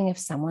just checking if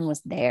someone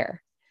was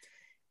there.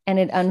 And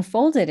it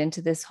unfolded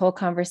into this whole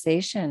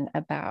conversation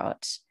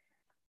about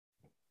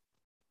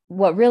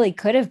what really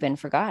could have been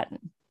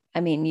forgotten. I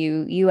mean,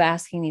 you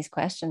asking these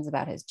questions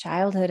about his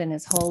childhood and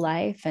his whole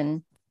life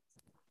and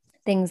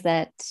things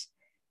that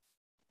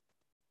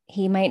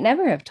he might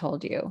never have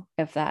told you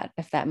if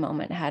that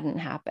moment hadn't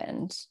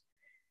happened,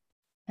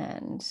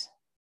 and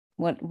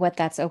what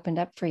that's opened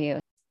up for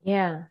you.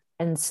 Yeah.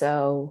 And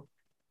so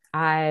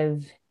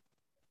I've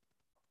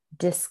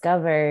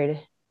discovered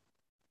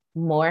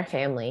more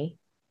family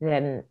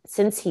than,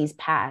 since he's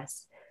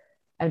passed,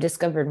 I've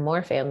discovered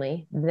more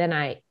family than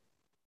I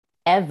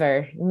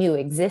ever knew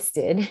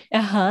existed.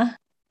 I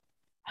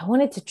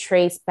wanted to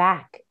trace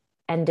back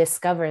and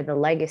discover the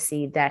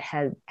legacy that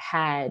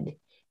had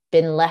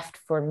been left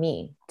for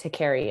me to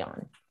carry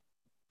on.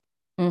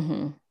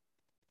 Mm-hmm.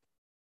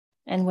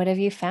 And what have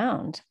you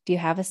found? Do you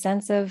have a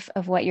sense of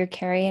what you're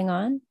carrying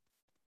on?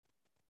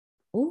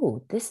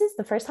 Ooh, this is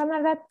the first time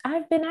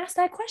I've been asked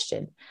that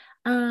question.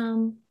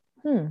 Um,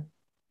 hmm.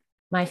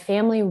 My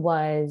family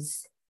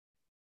was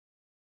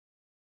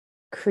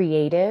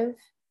creative,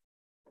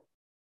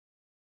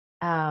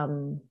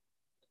 um,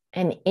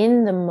 and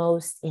in the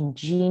most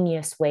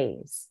ingenious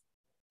ways.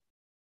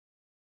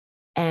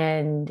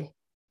 And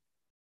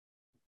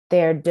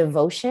their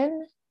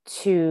devotion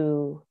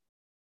to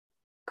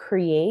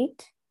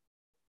create,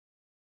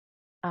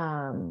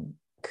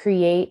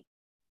 create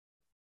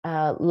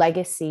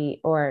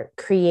legacy or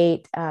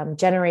create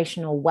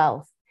generational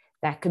wealth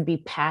that could be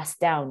passed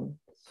down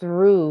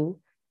through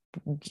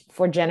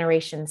for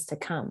generations to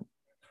come.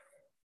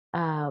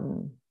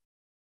 Um,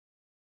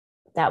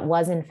 that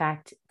was in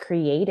fact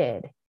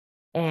created,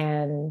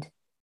 and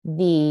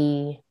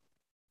the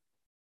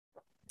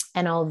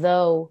and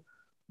although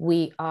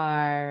we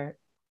are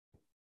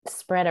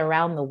spread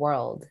around the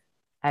world,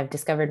 I've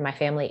discovered my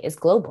family is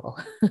global.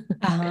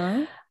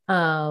 Uh-huh.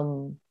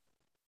 um,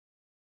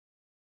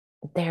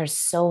 there's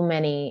so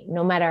many,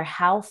 no matter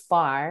how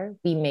far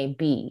we may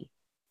be,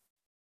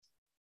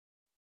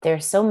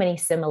 there's so many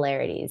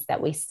similarities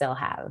that we still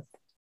have.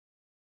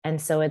 And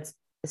so it's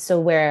so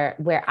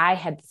where I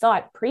had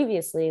thought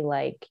previously,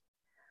 like,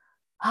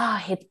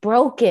 it's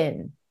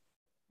broken.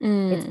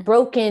 It's Mm.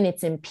 broken,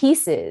 it's in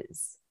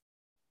pieces.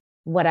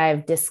 What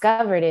I've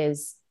discovered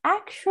is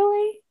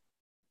actually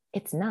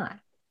it's not.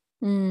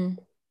 Mm.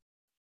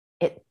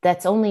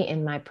 That's only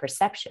in my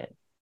perception.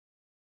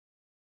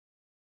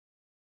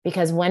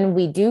 Because when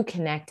we do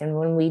connect and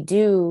when we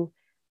do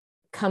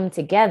come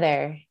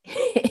together,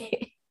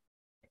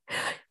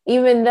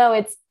 even though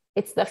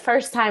it's the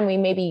first time we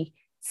may be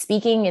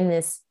speaking in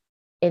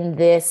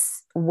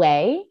this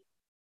way,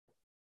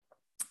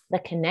 the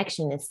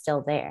connection is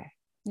still there.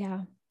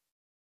 Yeah.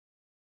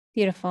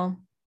 Beautiful.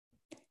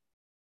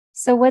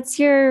 So what's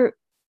your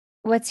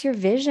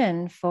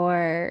vision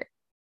for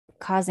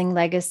causing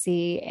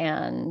legacy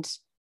and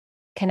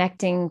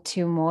connecting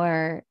to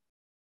more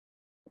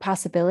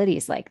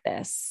possibilities like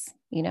this,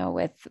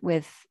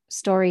 with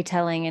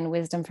storytelling and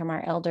wisdom from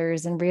our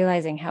elders and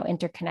realizing how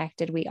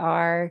interconnected we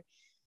are?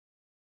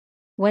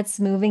 What's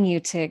moving you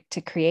to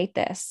create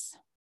this?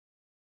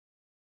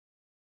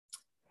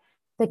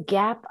 The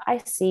gap I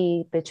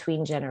see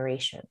between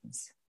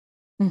generations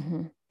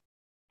Mm-hmm.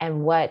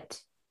 and what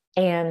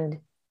and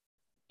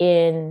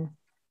in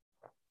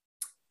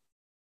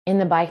in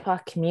the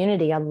BIPOC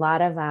community, a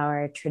lot of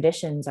our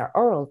traditions are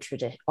oral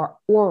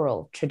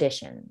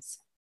traditions.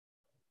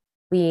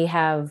 We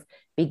have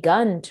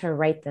begun to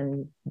write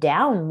them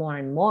down more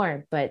and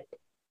more, but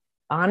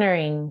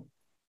honoring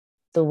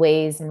the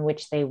ways in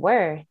which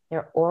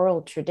they're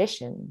oral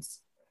traditions.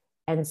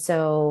 And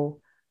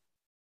so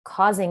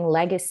causing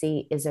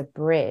legacy is a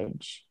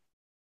bridge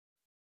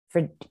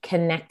for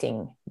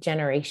connecting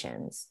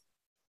generations,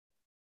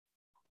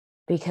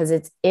 because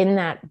it's in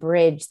that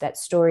bridge that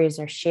stories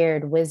are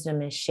shared,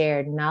 wisdom is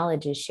shared,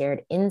 knowledge is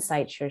shared,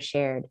 insights are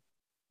shared,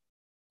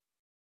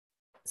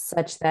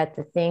 such that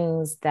the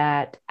things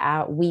that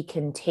we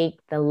can take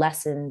the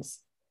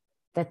lessons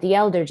that the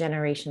elder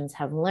generations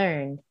have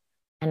learned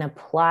and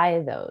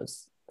apply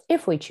those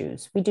if we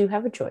choose. We do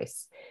have a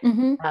choice.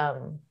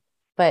 Mm-hmm.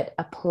 But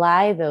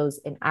apply those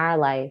in our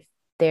life,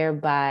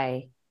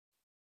 thereby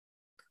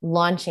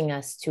launching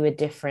us to a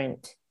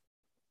different,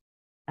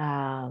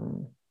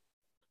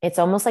 it's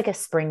almost like a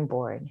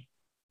springboard.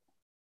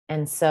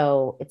 And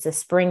so it's a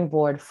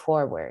springboard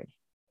forward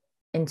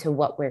into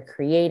what we're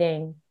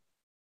creating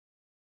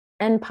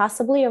and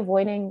possibly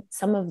avoiding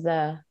some of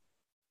the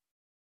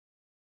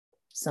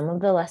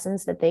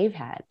lessons that they've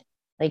had.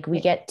 Like we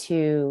get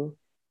the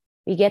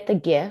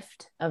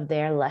gift of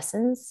their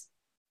lessons.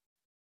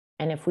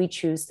 And if we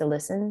choose to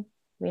listen,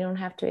 we don't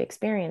have to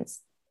experience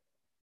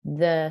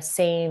the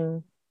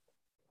same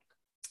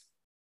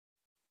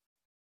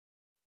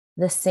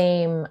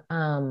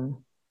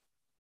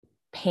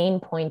pain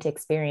point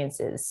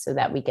experiences so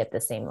that we get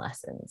the same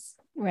lessons.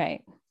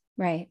 Right.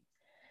 Right.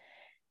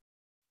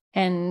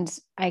 And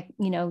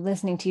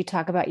listening to you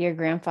talk about your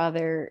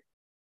grandfather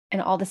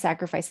and all the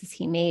sacrifices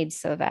he made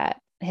so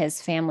that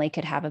his family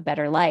could have a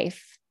better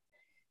life,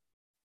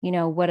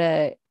 what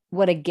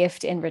a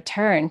gift in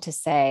return to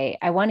say,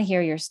 I want to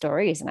hear your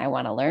stories and I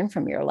want to learn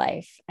from your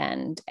life,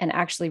 and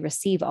actually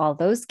receive all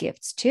those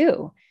gifts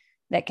too,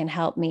 that can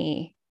help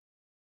me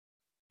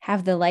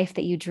have the life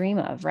that you dream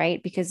of.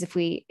 Right. Because if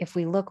we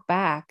look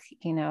back,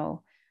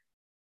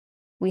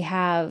 we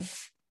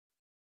have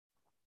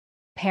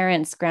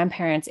parents,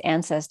 grandparents,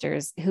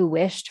 ancestors who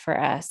wished for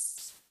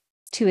us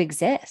to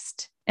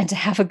exist and to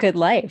have a good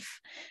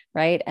life.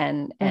 Right.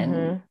 And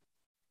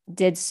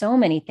did so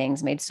many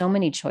things, made so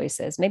many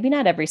choices, maybe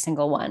not every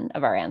single one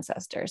of our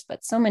ancestors,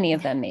 but so many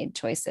of them made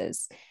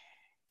choices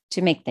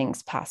to make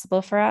things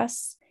possible for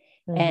us.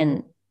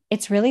 And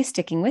it's really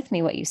sticking with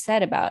me what you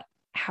said about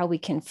how we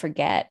can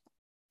forget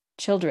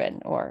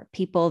children or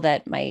people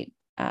that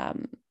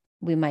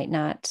we might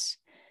not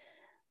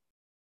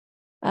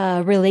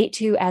relate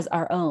to as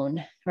our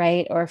own,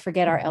 right? Or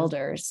forget our Mhm.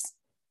 elders.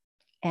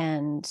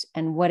 And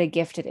what a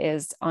gift it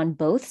is on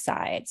both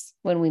sides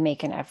when we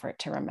make an effort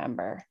to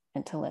remember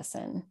and to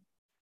listen.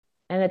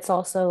 And it's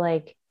also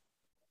like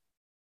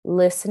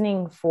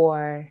listening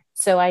for,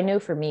 so I know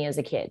for me as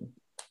a kid,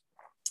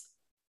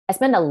 I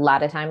spent a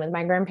lot of time with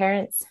my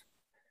grandparents,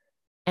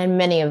 and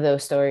many of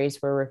those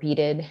stories were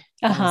repeated.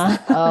 And I was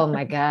like, oh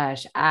my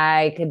gosh,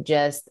 I could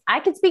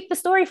speak the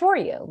story for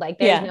you. Like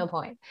there's Yeah. no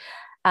point.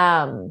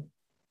 Um,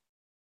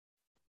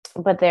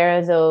 but there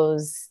are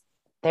those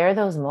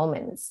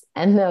moments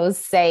and those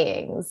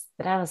sayings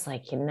that I was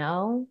like,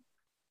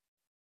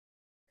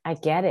 I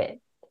get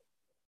it.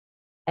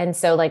 And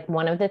so like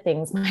one of the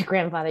things my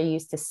grandfather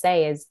used to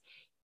say is,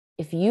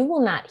 if you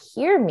will not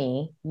hear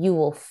me, you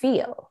will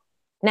feel.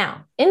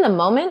 Now, in the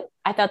moment,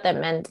 I thought that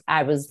meant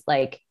I was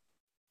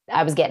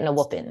getting a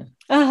whooping.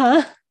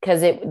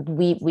 Because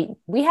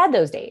we had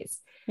those days.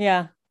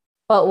 Yeah.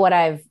 But what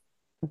I've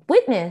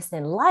witnessed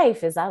in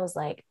life is I was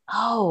like,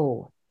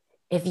 oh,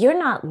 if you're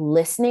not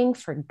listening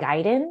for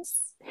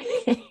guidance,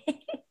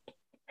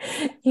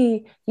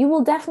 you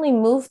will definitely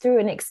move through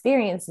an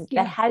experience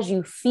that has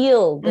you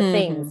feel the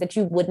things that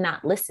you would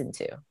not listen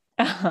to.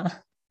 I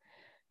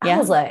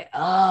was like,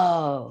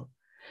 oh.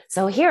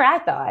 So here I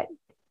thought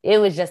it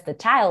was just a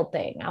child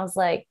thing. I was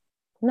like,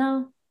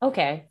 no,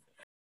 okay.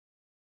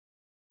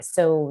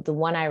 So the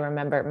one I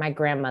remember my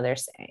grandmother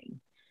saying,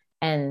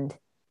 and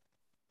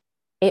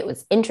it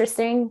was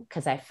interesting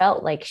because I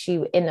felt like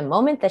in the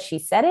moment that she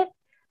said it,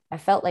 I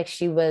felt like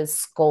she was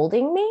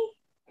scolding me.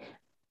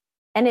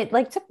 And it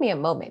like took me a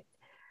moment.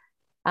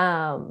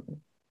 But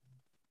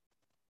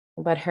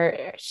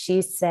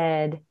she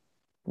said,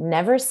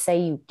 never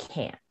say you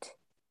can't.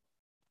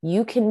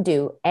 You can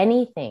do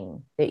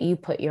anything that you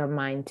put your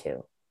mind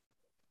to,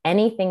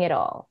 anything at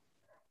all.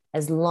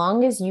 As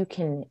long as you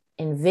can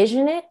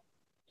envision it,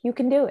 you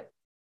can do it.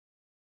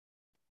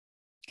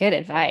 Good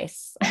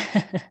advice.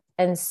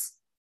 And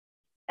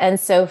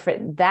so for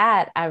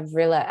that, I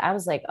realized, I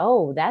was like,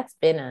 oh, that's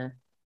been a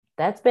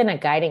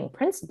guiding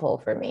principle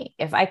for me.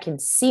 If I can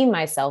see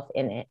myself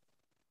in it,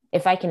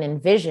 if I can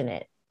envision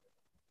it,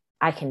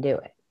 I can do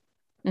it.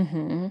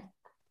 Mm-hmm.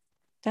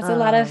 That's a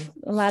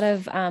lot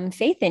of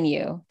faith in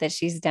you that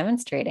she's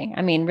demonstrating.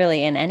 I mean,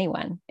 really in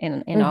anyone,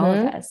 in all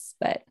of us.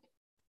 But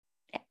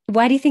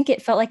why do you think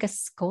it felt like a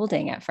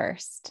scolding at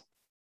first?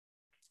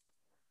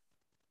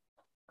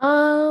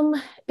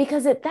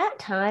 Because at that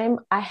time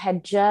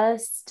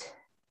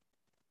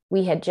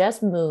we had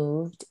just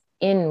moved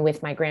in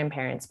with my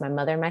grandparents. My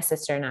mother, my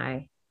sister, and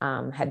I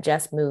had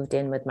just moved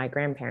in with my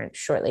grandparents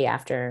shortly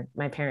after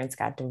my parents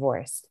got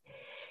divorced.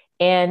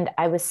 And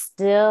I was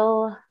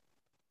still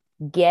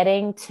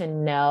getting to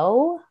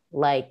know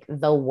like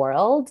the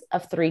world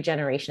of three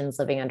generations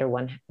living under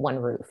one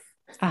roof.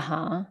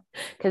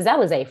 Because that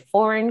was a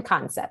foreign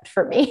concept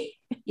for me.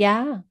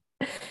 Yeah.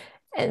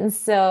 And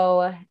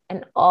so,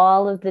 and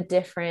all of the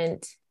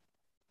different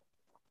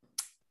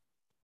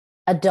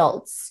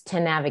adults to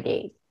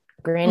navigate.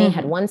 Granny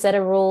had one set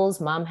of rules,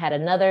 mom had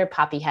another,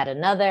 Poppy had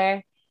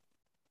another,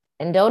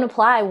 and don't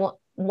apply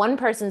one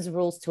person's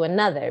rules to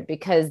another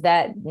because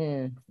that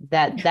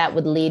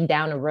would lead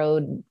down a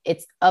road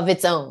of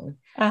its own.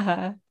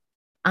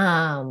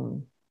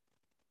 And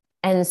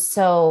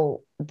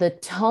so the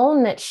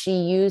tone that she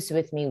used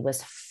with me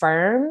was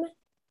firm,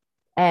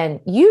 and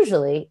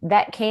usually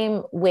that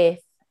came with,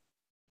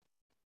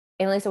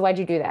 Annalisa, why'd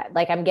you do that?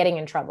 Like, I'm getting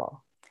in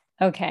trouble.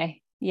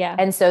 Okay. Yeah.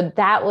 And so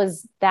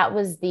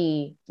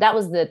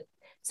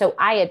so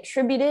I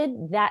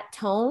attributed that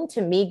tone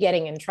to me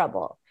getting in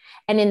trouble.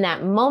 And in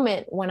that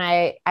moment when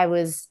I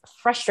was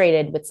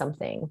frustrated with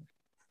something,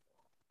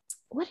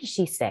 what did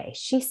she say?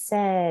 She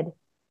said,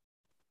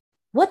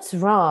 what's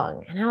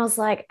wrong? And I was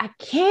like, I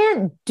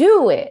can't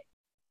do it.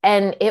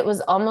 And it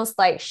was almost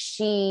like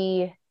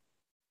she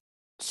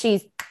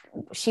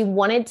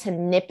wanted to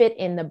nip it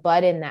in the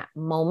bud in that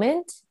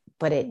moment,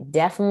 but it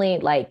definitely,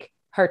 like,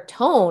 her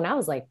tone, I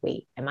was like,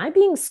 wait, am I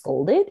being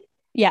scolded?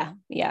 Yeah.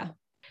 Yeah.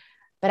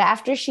 But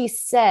after she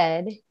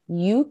said,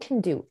 you can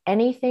do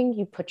anything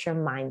you put your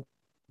mind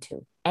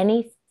to,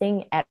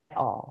 anything at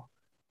all.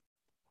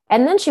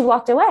 And then she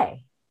walked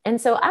away.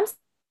 And so I'm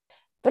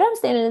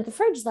standing at the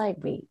fridge like,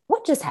 wait,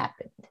 what just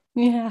happened?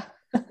 Yeah.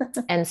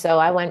 And so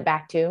I went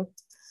back to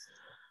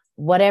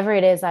whatever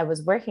it is I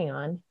was working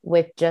on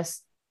with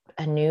just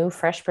a new,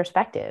 fresh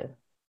perspective.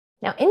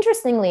 Now,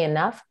 interestingly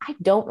enough, I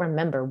don't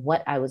remember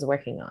what I was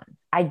working on.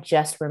 I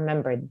just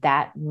remembered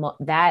that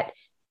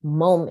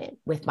moment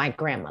with my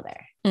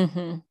grandmother.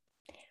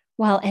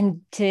 Well,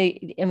 and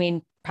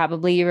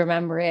probably you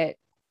remember it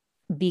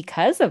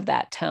because of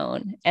that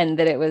tone and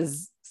that it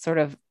was sort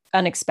of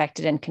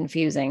unexpected and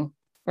confusing,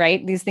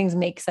 right? These things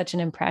make such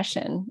an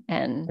impression.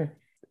 And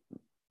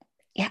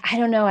yeah, I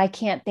don't know. I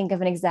can't think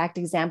of an exact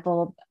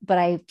example, but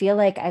I feel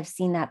like I've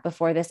seen that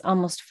before, this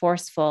almost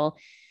forceful,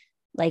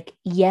 like,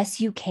 yes,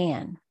 you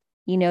can,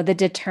 the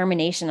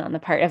determination on the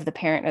part of the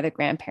parent or the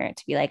grandparent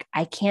to be like,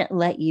 I can't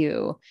let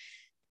you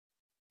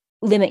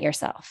limit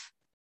yourself.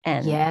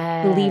 and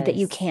believe that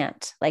you Yes.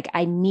 can't. Like,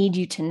 I need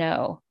you to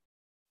know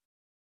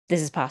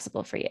this is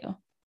possible for you.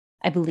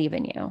 I believe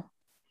in you.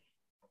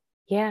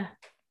 Yeah.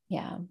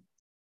 Yeah.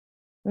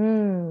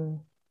 Mm.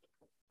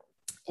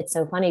 It's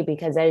so funny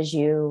because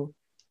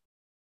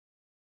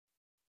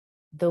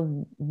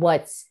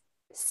what's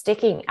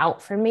sticking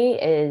out for me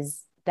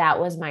is that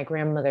was my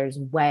grandmother's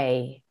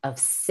way of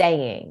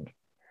saying,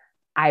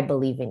 I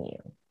believe in you.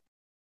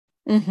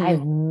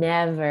 I've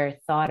never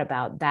thought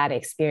about that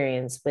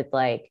experience with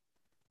like,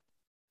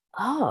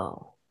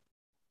 oh,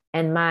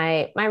 and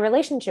my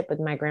relationship with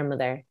my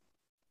grandmother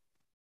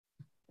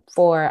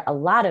for a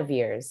lot of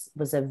years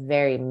was a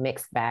very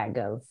mixed bag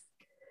of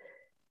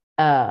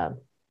uh,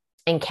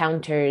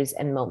 encounters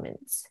and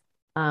moments.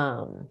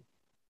 And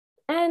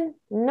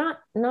not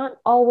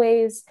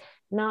always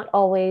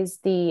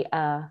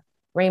the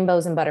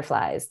rainbows and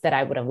butterflies that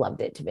I would have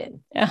loved it to be.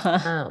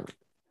 Uh-huh.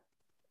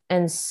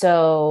 And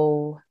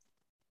so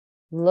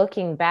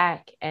looking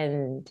back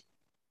and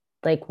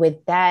like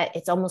with that,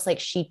 it's almost like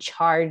she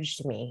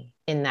charged me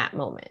in that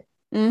moment.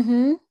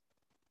 Mm-hmm.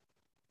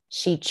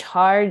 She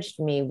charged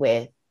me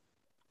with,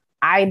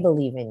 I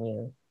believe in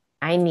you.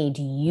 I need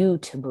you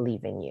to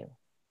believe in you.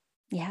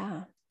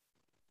 Yeah.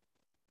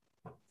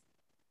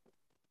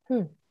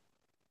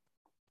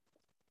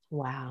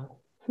 Wow.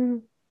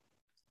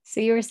 So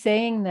you were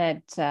saying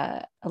that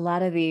a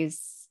lot of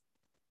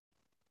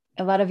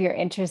your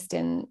interest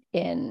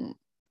in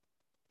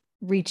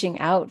reaching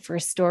out for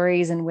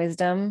stories and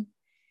wisdom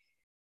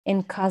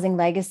in causing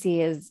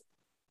legacy is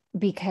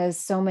because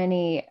so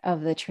many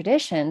of the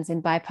traditions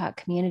in BIPOC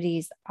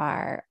communities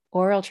are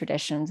oral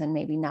traditions and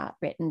maybe not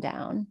written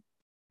down.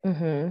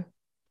 Mm-hmm.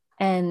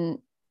 And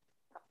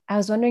I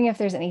was wondering if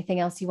there's anything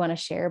else you want to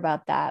share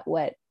about that.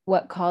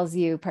 What calls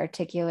you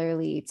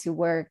particularly to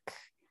work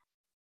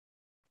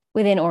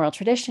within oral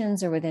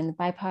traditions or within the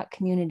BIPOC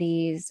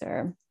communities?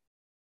 Or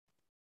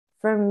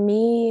For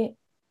me,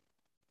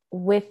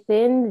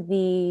 within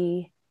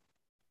the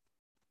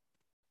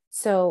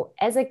so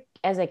as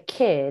a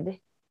kid,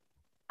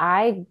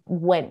 I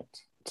went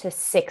to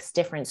 6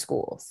 different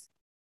schools.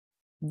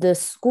 The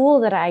school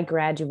that I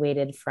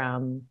graduated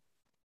from,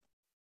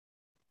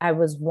 I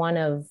was one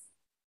of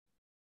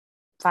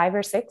 5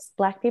 or 6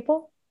 Black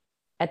people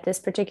at this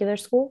particular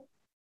school.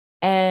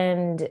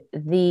 And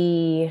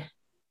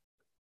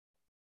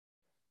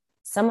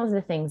some of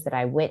the things that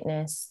I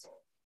witnessed,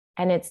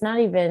 and it's not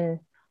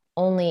even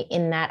only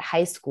in that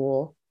high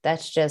school,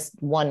 that's just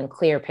one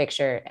clear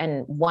picture.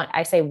 And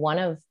I say one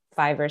of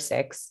 5 or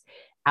 6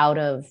 out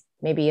of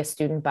maybe a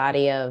student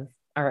body of,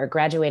 or a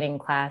graduating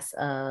class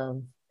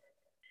of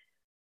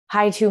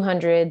high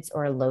 200s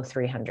or low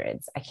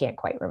 300s. I can't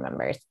quite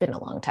remember. It's been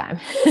a long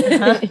time.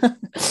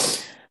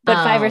 But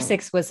 5 or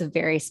 6 was a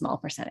very small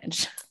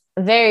percentage.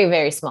 Very,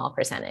 very small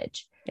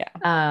percentage. Yeah.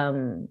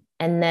 And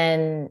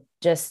then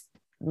just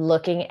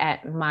looking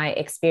at my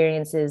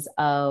experiences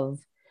of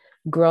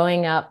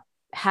growing up,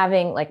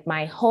 having like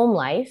my home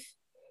life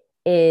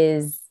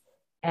is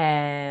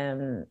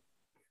more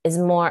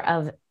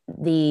of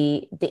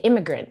the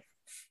immigrant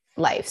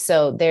life.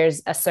 So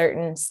there's a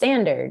certain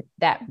standard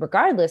that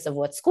regardless of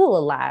what school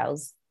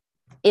allows,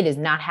 it is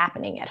not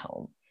happening at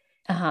home.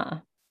 Uh-huh.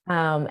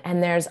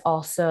 And there's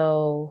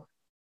also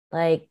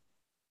like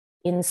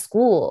in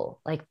school,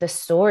 like the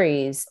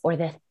stories or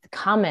the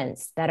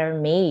comments that are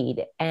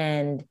made.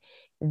 And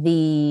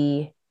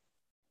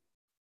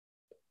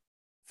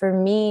for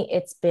me,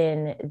 it's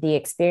been the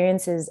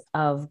experiences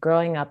of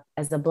growing up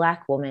as a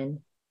Black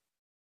woman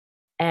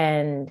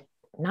and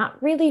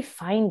not really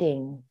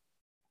finding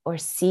or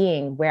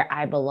seeing where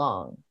I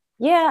belong.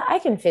 Yeah, I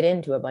can fit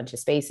into a bunch of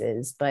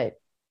spaces, but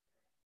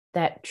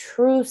that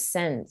true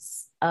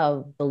sense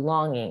of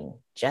belonging,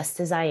 just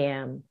as I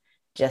am,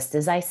 just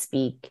as I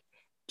speak,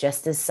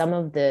 just as some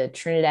of the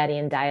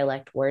Trinidadian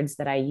dialect words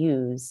that I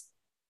use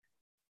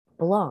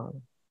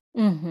belong.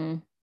 Mm-hmm.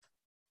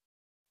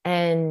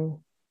 And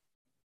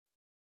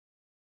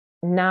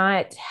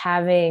not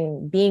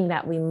being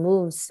that we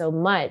move so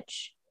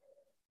much,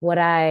 what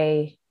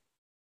I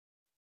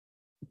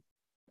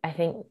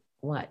think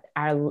what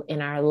our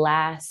in our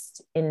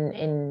last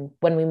in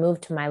when we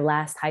moved to my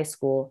last high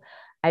school,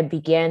 I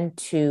began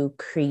to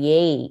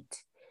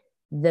create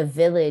the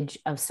village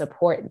of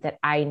support that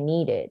I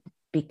needed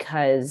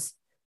because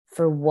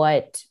for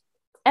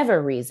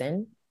whatever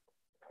reason,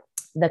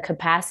 the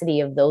capacity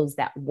of those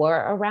that were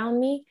around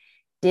me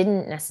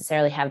didn't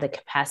necessarily have the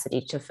capacity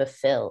to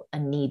fulfill a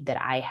need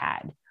that I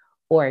had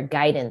or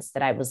guidance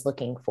that I was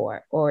looking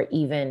for, or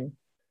even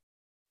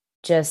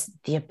just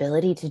the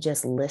ability to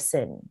just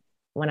listen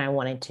when I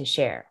wanted to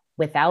share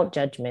without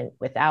judgment,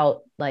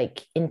 without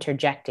like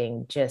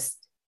interjecting,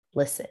 just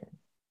listen.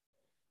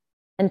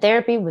 And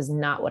therapy was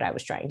not what I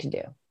was trying to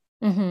do.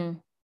 Mm-hmm.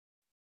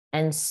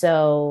 And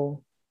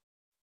so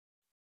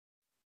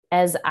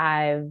as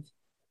after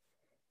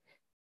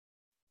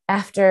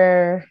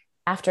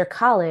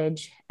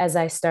college, as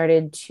I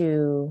started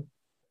to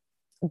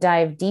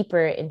dive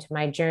deeper into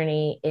my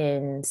journey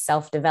in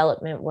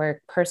self-development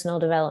work, personal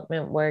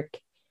development work,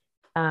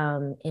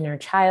 inner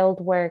child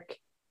work,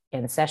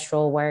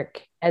 ancestral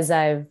work. As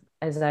I've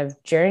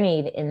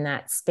journeyed in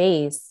that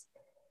space,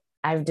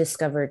 I've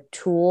discovered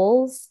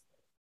tools,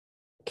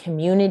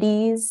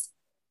 communities,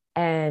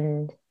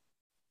 and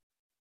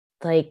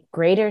like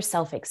greater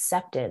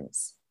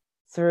self-acceptance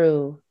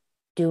through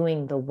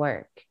doing the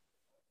work.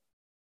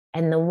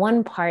 And the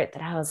one part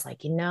that I was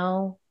like,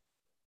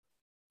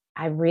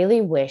 I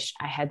really wish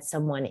I had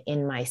someone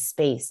in my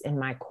space, in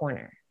my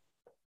corner.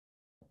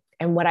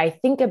 And what I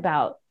think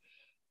about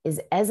is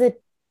as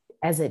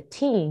a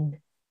teen,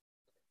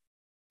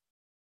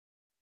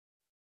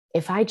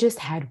 if I just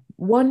had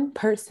one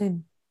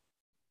person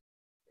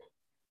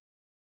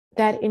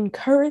that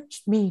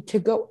encouraged me to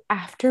go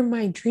after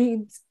my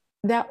dreams,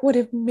 that would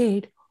have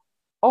made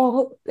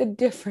all the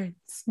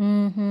difference.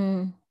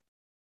 Mm-hmm.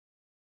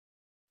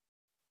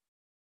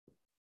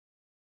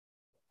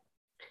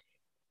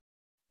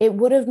 It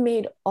would have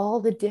made all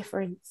the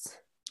difference.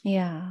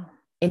 Yeah.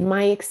 In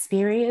my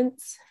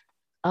experience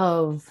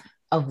of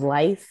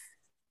life,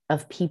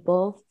 of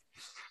people,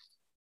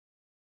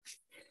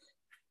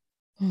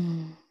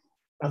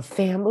 of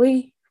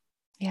family.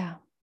 Yeah.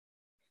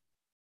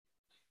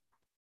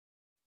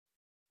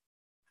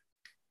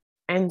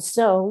 And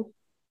so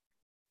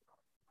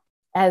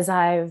as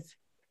I've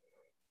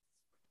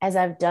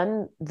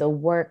done the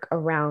work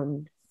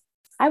around,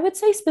 I would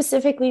say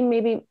specifically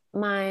maybe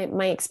my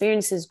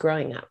experiences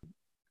growing up,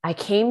 I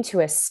came to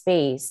a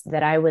space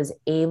that I was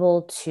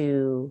able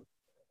to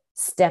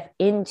step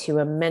into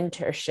a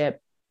mentorship,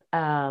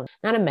 not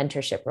a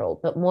mentorship role,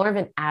 but more of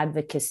an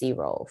advocacy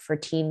role for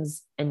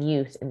teens and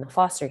youth in the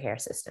foster care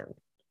system.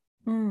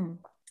 Mm.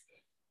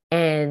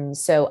 And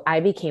so I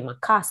became a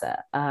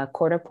CASA, a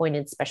court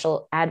appointed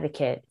special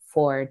advocate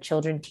for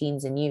children,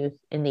 teens, and youth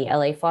in the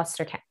LA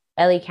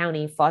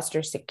County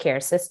foster care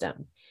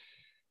system.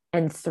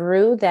 And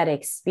through that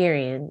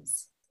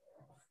experience,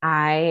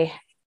 I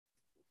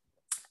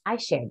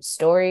shared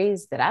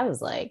stories that I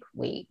was like,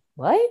 wait,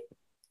 what?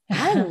 I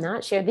have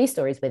not shared these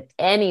stories with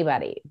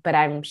anybody, but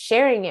I'm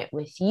sharing it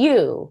with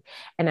you.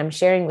 And I'm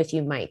sharing with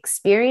you my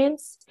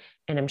experience.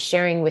 And I'm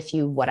sharing with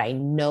you what I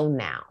know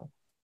now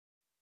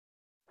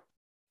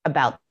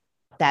about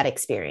that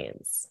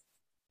experience,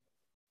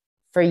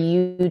 for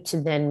you to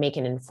then make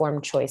an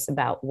informed choice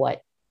about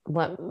what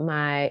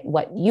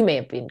you may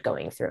have been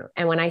going through.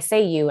 And when I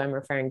say you, I'm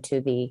referring to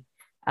the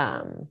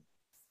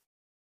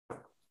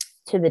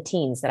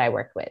teens that I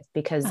work with,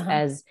 because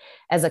as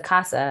a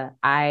CASA,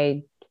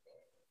 I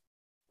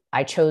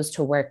chose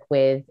to work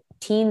with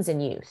teens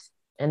and youth.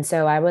 And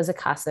so I was a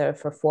CASA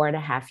for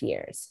 4.5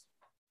 years.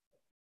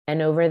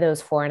 And over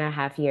those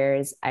 4.5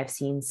 years, I've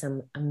seen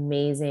some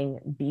amazing,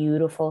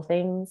 beautiful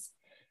things.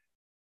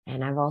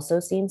 And I've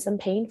also seen some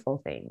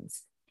painful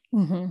things.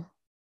 Mm-hmm.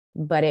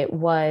 But it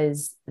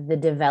was the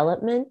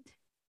development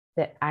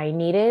that I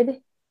needed.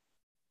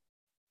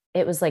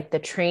 It was like the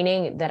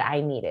training that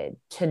I needed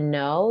to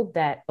know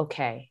that,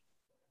 okay,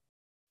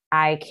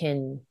 I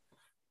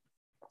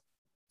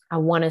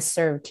want to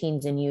serve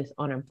teens and youth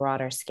on a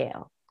broader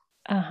scale,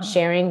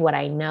 sharing what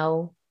I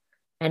know,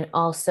 and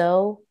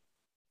also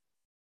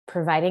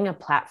providing a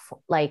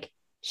platform, like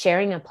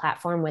sharing a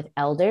platform with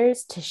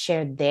elders to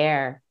share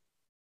their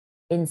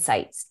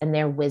insights and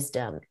their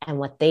wisdom and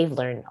what they've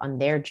learned on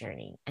their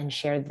journey and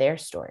share their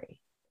story.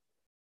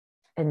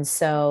 And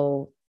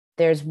so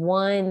there's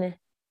one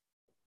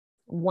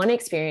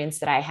experience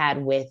that I had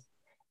with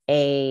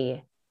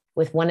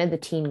one of the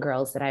teen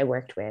girls that I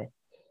worked with,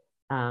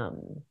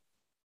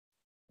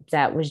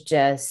 that was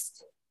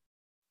just,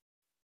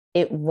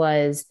 it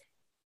was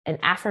an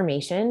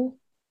affirmation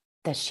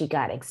that she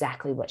got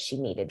exactly what she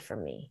needed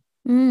from me.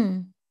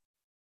 Mm.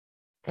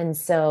 And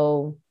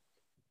so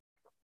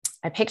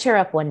I picked her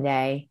up one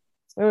day.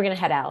 We were going to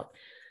head out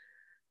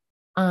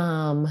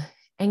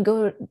and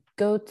go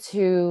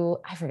to,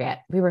 I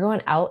forget, we were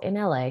going out in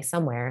LA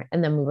somewhere,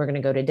 and then we were going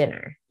to go to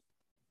dinner.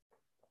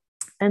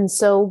 And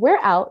so we're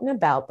out and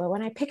about, but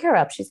when I pick her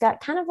up, she's got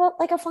kind of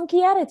like a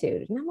funky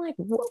attitude. And I'm like,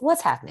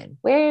 what's happening?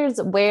 Where's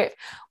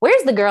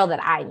the girl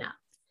that I know?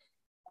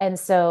 And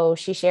so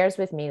she shares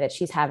with me that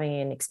she's having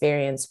an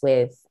experience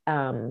with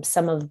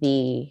some of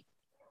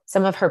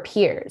her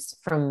peers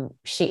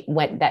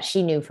that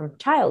she knew from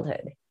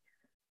childhood.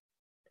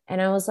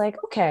 And I was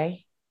like,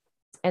 okay.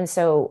 And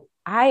so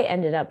I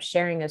ended up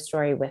sharing a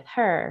story with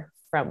her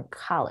from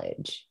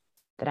college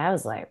that I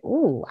was like,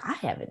 ooh, I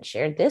haven't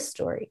shared this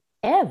story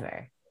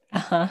ever.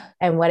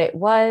 And what it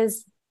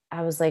was,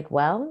 I was like,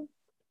 well,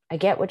 I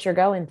get what you're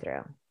going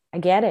through. I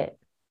get it.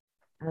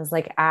 I was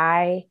like,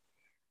 I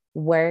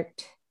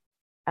worked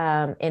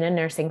in a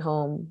nursing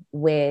home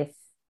with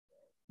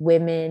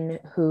women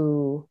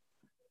who,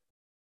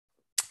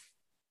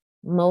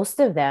 most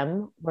of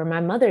them were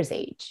my mother's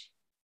age,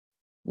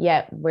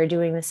 yet we're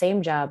doing the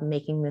same job,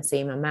 making the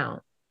same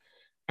amount.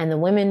 And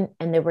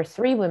there were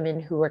 3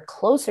 women who were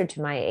closer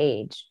to my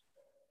age.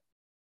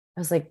 I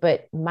was like,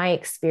 but my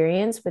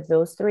experience with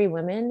those 3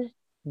 women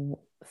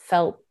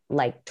felt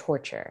like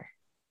torture.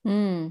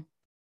 Mm.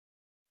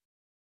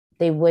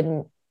 They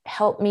wouldn't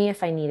help me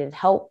if I needed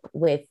help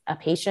with a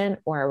patient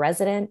or a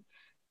resident.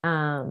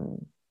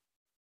 Um,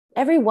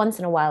 every once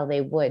in a while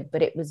they would,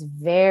 but it was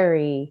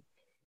very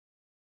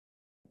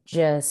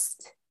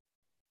just,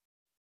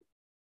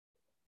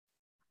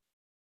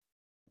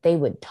 they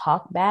would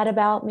talk bad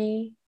about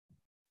me,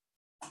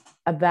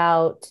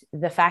 about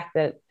the fact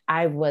that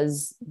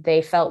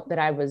they felt that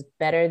I was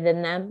better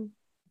than them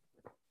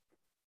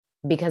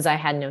because I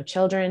had no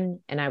children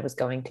and I was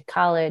going to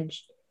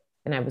college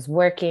and I was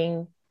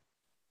working.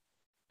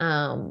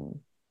 Um,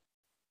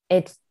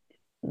 it's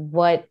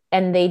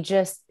and they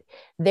just,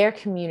 their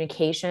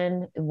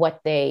communication,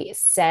 what they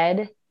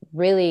said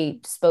really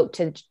spoke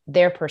to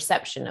their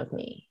perception of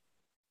me.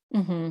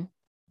 Mm-hmm.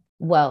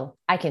 Well,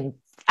 I can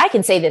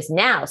say this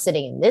now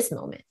sitting in this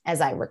moment as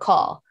I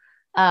recall.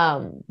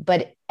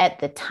 But at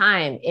the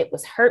time it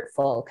was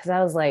hurtful because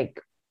I was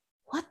like,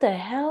 what the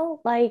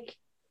hell? Like,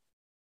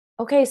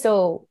 okay,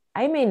 so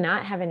I may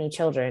not have any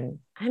children.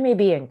 I may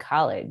be in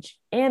college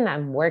and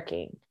I'm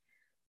working.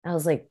 I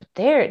was like,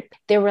 there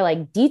were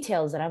like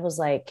details that I was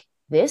like,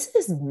 this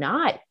is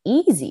not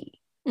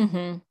easy.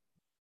 Mm-hmm.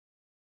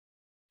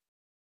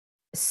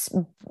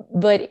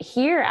 But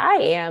here I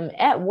am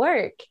at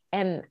work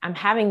and I'm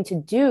having to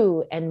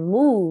do and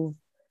move,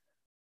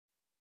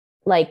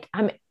 like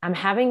I'm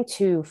having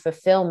to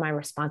fulfill my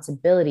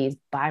responsibilities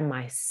by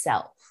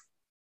myself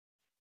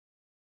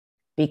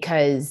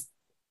because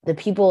the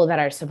people that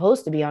are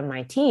supposed to be on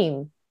my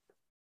team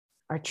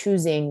are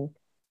choosing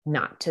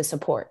not to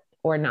support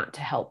or not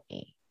to help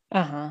me.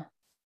 Uh-huh.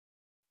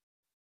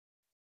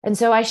 And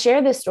so I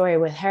shared this story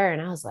with her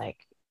and I was like,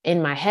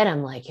 in my head,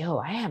 I'm like, yo,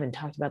 I haven't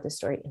talked about this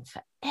story in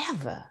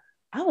forever.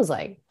 I was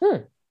like,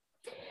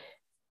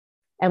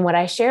 And what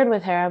I shared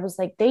with her, I was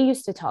like, they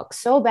used to talk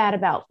so bad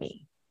about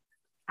me.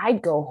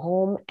 I'd go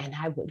home and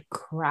I would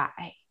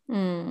cry.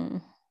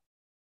 Mm.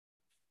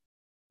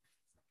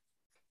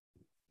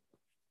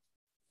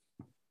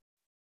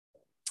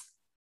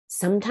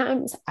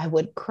 Sometimes I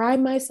would cry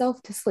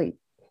myself to sleep.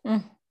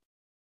 Mm.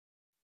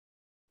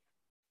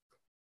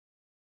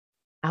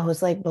 I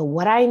was like, but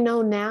what I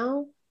know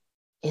now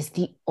is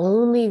the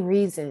only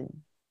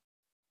reason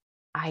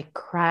I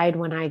cried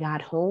when I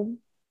got home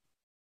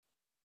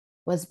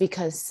was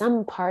because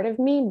some part of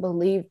me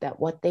believed that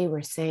what they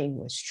were saying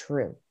was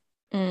true.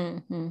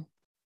 Mm-hmm.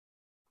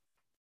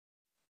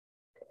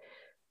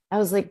 I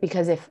was like,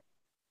 because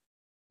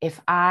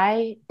if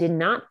I did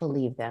not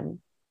believe them,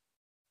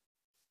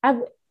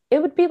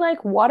 it would be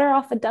like water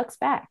off a duck's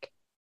back.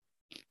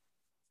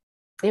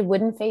 It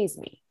wouldn't faze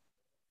me.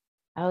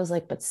 I was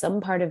like, but some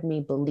part of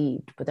me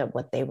believed that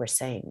what they were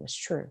saying was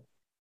true.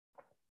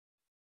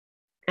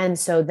 And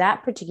so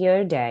that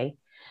particular day,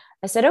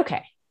 I said,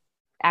 okay,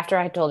 after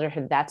I told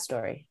her that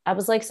story, I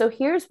was like, so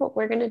here's what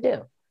we're going to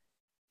do.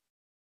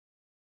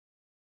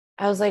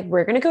 I was like,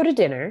 we're going to go to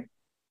dinner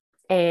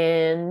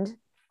and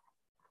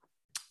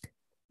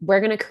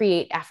we're going to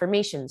create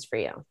affirmations for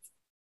you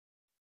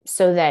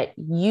so that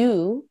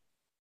you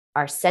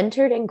are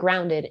centered and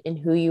grounded in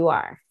who you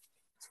are.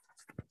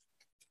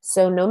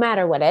 So no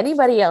matter what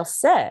anybody else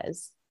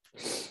says,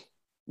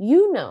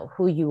 you know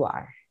who you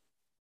are.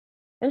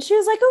 And she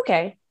was like,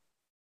 okay,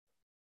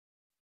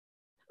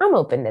 I'm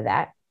open to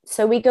that.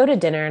 So we go to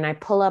dinner and I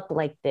pull up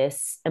like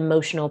this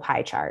emotional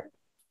pie chart.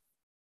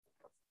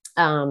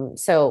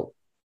 So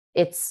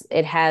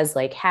it has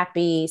like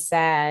happy,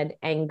 sad,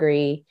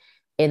 angry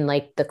in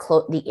like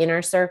the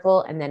inner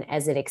circle, and then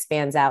as it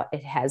expands out,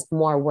 it has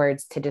more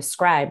words to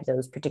describe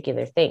those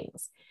particular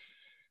things.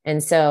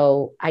 And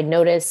so I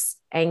noticed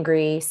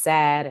angry,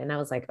 sad, and I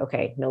was like,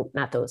 okay, nope,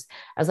 not those.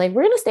 I was like,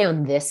 we're gonna stay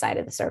on this side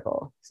of the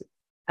circle.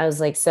 I was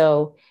like,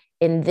 so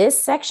in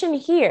this section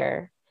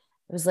here,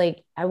 I was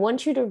like, I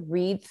want you to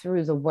read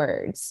through the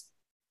words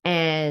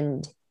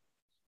and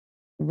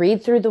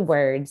read through the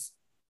words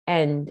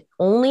and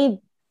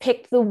only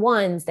pick the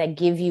ones that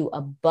give you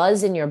a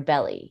buzz in your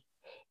belly.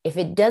 If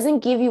it doesn't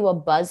give you a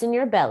buzz in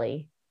your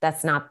belly,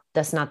 that's not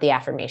the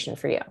affirmation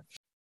for you.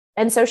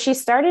 And so she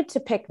started to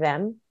pick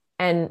them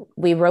and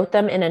we wrote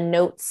them in a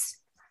notes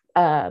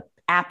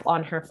app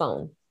on her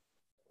phone.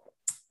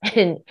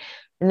 And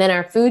then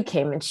our food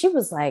came and she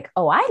was like,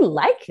 oh, I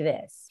like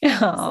this. I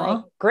was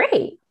like,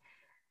 great.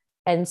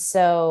 And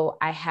so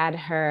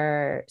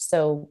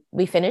so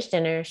we finished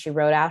dinner. She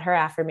wrote out her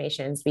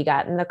affirmations. We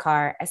got in the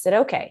car. I said,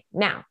 okay,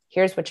 now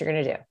here's what you're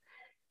going to do.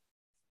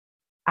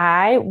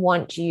 I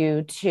want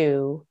you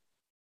to,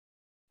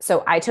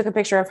 so I took a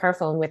picture of her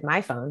phone with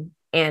my phone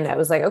and I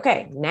was like,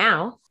 okay,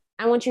 now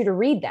I want you to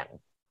read them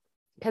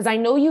because I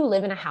know you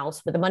live in a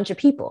house with a bunch of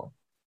people.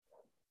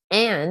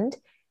 And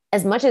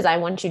as much as I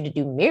want you to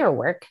do mirror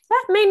work,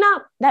 that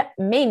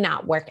may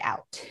not work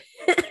out.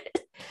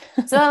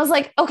 So I was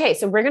like, okay,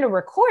 so we're going to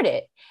record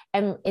it.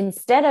 And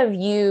instead of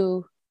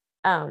you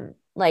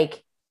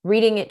like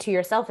reading it to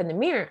yourself in the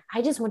mirror,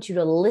 I just want you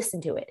to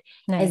listen to it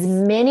as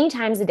many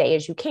times a day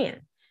as you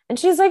can. And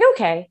she's like,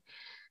 okay.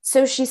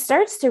 So she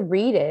starts to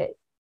read it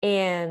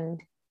and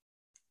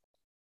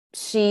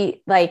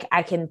she like,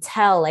 I can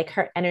tell like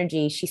her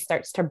energy, she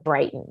starts to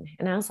brighten.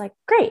 And I was like,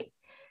 great.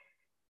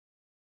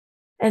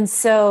 And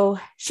so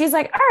she's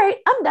like, all right,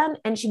 I'm done.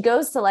 And she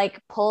goes to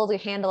like pull the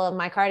handle of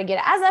my car to get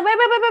it. I was like,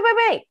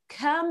 wait,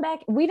 come back.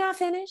 We not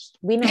finished.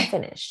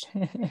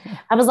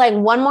 I was like,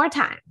 one more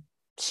time.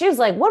 She was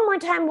like, one more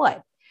time,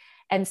 what?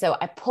 And so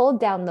I pulled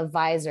down the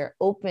visor,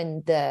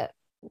 opened the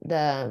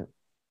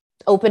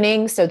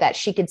opening so that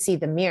she could see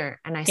the mirror.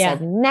 And I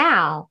said,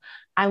 now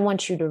I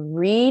want you to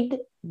read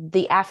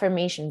the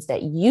affirmations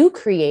that you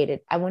created.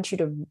 I want you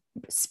to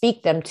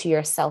speak them to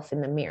yourself in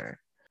the mirror.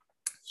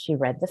 She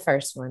read the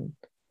first one.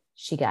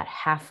 She got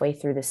halfway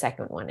through the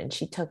second one and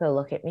she took a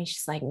look at me.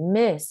 She's like,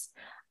 Miss,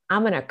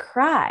 I'm going to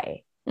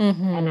cry.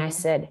 And I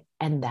said,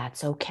 and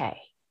that's okay.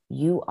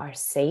 You are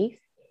safe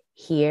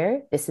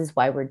here. This is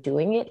why we're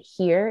doing it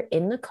here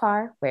in the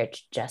car where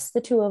it's just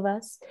the two of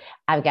us.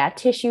 I've got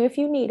tissue if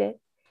you need it.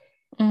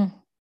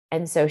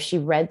 And so she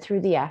read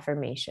through the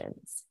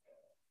affirmations.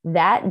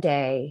 That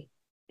day,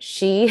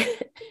 she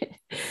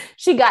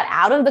got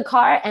out of the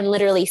car and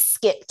literally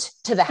skipped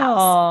to the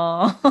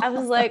house. I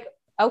was like,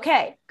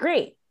 okay,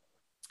 great.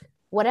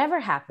 Whatever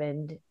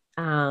happened,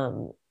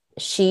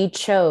 she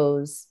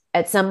chose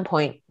at some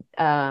point,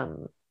 I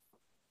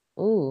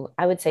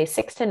would say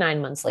 6 to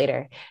 9 months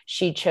later,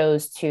 she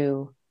chose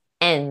to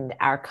end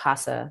our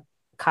CASA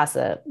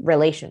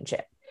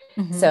relationship.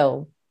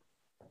 So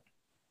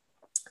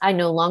I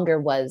no longer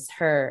was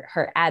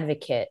her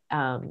advocate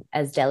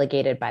as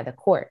delegated by the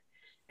court.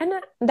 And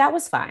that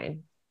was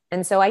fine.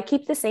 And so I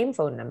keep the same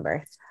phone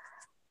number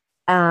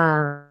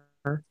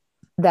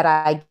that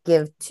I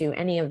give to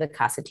any of the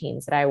CASA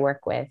teams that I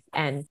work with.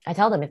 And I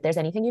tell them, if there's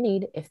anything you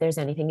need, if there's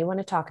anything you want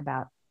to talk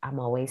about, I'm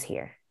always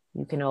here.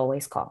 You can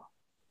always call.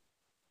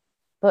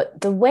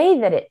 But the way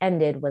that it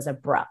ended was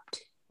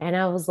abrupt. And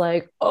I was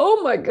like,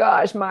 oh my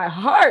gosh, my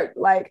heart,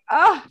 like,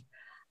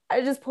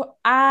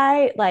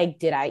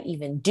 did I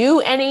even do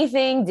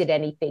anything? Did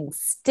anything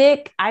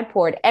stick? I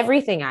poured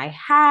everything I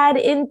had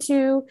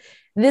into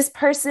this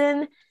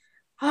person.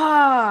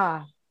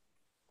 And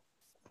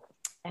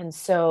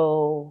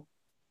so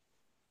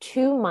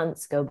 2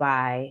 months go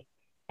by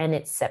and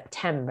it's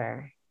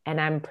September and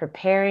I'm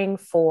preparing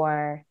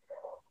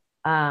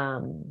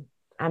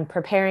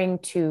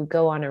to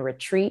go on a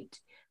retreat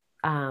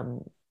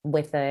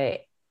with an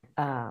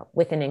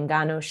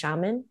Ngano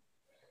shaman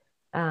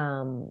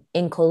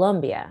in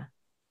Colombia.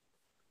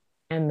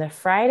 And the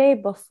Friday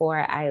before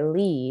I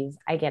leave,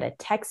 I get a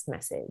text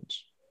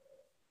message.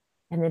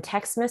 And the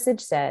text message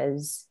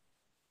says,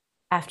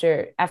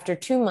 after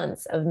 2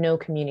 months of no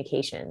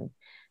communication,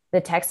 the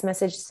text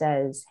message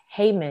says,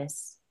 hey,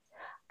 miss,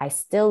 I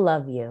still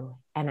love you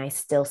and I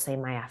still say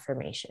my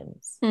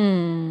affirmations.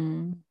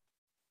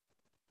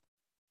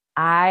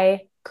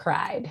 I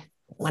cried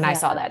when I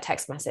saw that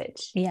text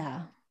message.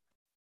 Yeah.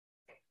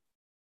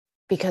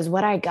 Because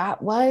what I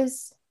got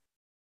was,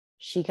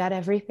 she got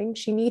everything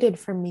she needed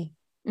from me.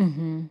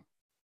 And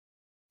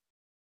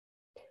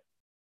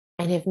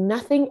if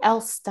nothing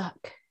else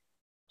stuck,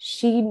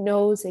 she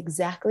knows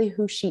exactly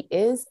who she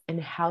is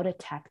and how to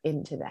tap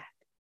into that.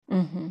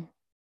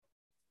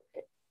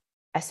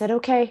 I said,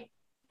 okay,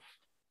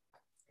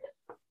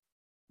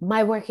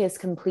 my work is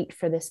complete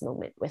for this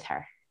moment with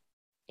her.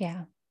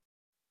 Yeah.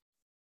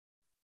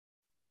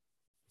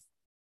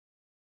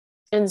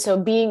 And so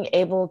being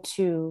able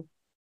to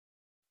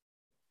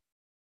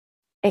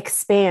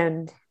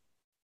expand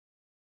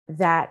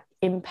that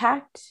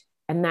impact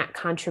and that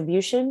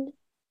contribution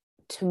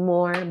to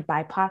more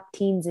BIPOC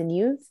teens and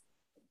youth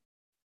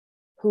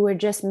who are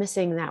just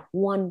missing that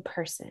one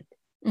person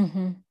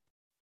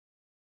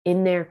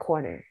in their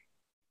corner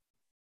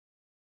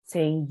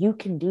saying, you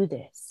can do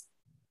this.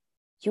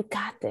 You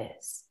got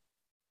this.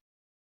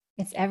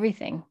 It's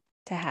everything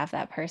to have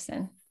that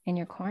person in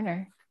your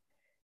corner.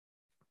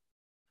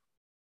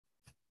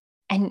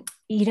 And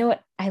you know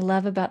what I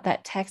love about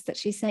that text that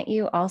she sent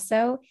you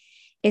also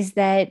is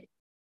that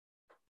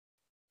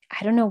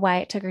I don't know why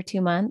it took her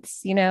 2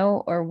 months,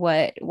 or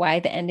why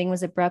the ending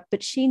was abrupt,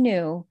 but she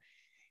knew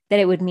that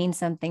it would mean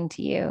something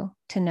to you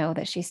to know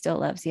that she still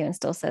loves you and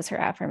still says her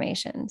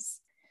affirmations,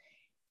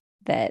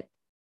 that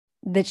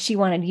she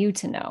wanted you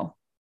to know.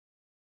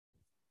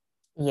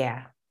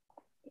 Yeah.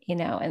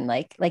 And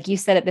like you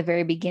said at the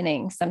very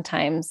beginning,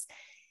 sometimes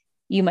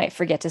you might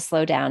forget to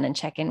slow down and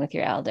check in with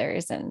your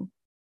elders. And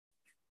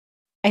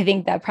I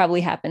think that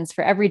probably happens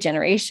for every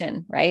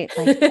generation, right?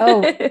 Like,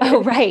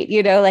 oh, right.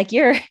 Like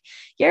you're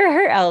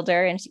her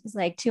elder. And she's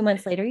like 2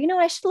 months later,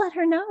 I should let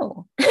her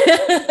know.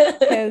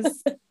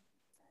 Because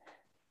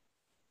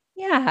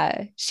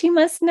yeah, she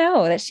must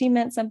know that she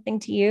meant something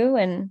to you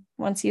and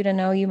wants you to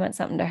know you meant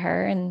something to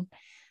her. And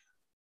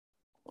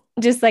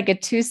just like a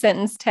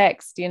 2-sentence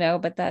text,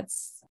 but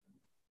that's.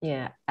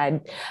 Yeah,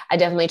 I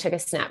definitely took a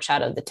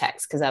snapshot of the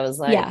text because I was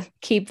like, yeah,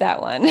 keep that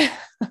one.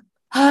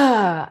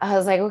 I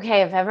was like,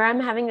 okay, if ever I'm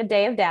having a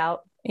day of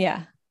doubt,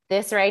 yeah,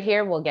 this right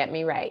here will get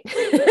me right.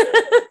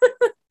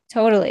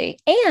 Totally.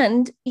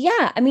 And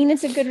yeah, I mean,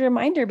 it's a good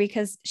reminder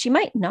because she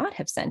might not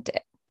have sent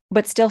it,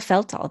 but still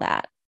felt all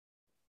that,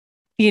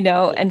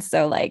 And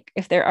so like,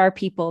 if there are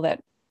people that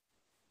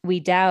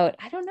we doubt,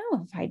 I don't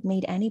know if I'd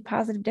made any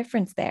positive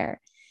difference there.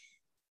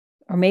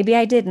 Or maybe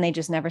I did and they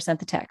just never sent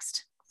the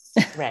text.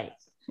 Right.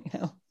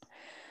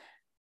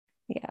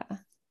 Yeah.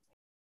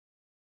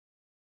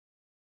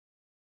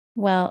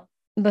 Well,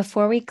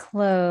 before we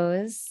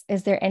close,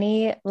 is there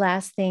any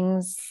last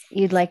things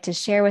you'd like to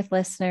share with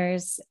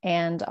listeners?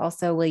 And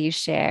also, will you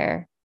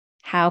share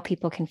how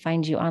people can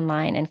find you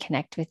online and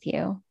connect with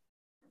you?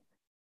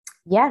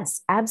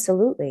 Yes,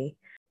 absolutely.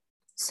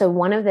 So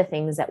one of the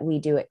things that we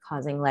do at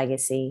Causing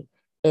Legacy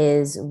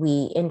is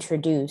we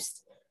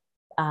introduced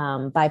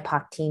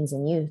BIPOC teens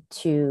and youth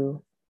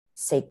to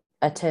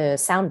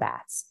sound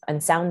baths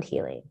and sound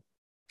healing.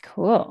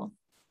 Cool.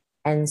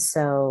 And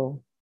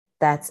so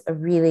that's a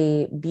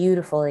really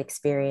beautiful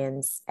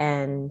experience.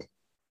 And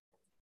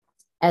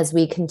as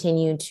we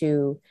continue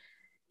to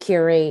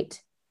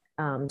curate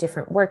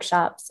different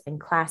workshops and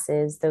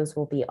classes, those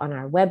will be on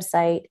our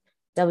website,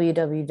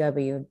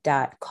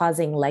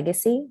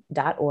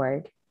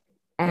 www.causinglegacy.org.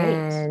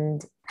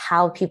 And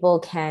how people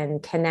can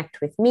connect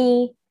with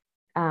me.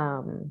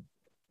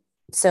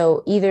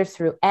 So either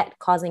through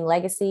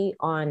 @CausingLegacy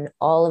on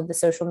all of the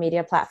social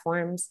media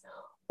platforms,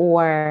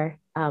 or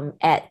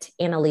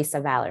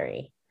 @Annalisa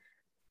Valerie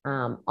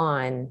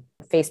on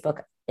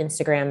Facebook,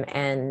 Instagram,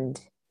 and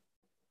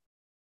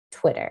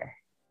Twitter.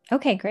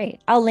 Okay,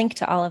 great. I'll link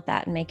to all of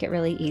that and make it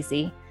really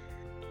easy.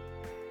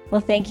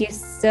 Well, thank you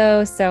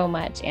so, so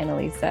much,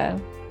 Annalisa.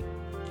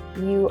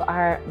 You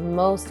are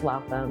most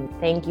welcome.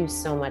 Thank you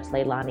so much,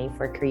 Leilani,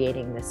 for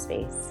creating this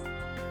space.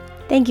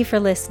 Thank you for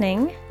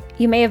listening.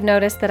 You may have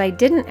noticed that I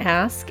didn't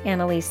ask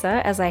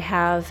Annalisa, as I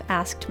have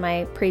asked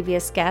my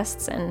previous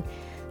guests and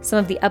some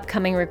of the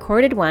upcoming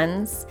recorded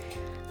ones.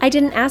 I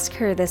didn't ask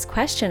her this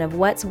question of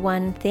what's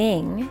one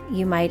thing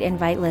you might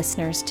invite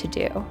listeners to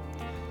do.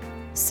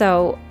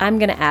 So I'm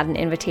going to add an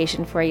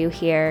invitation for you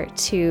here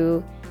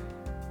to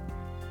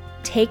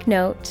take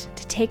note,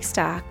 to take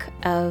stock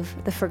of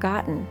the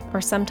forgotten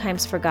or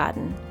sometimes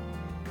forgotten,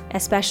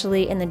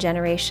 especially in the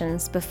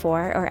generations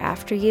before or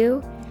after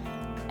you,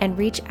 and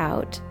reach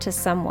out to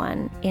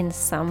someone in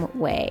some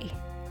way,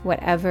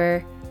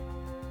 whatever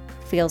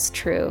feels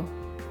true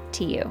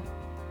to you.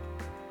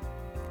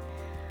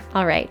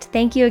 All right.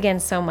 Thank you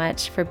again so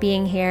much for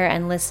being here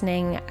and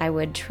listening. I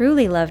would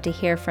truly love to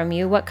hear from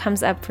you. What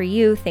comes up for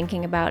you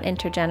thinking about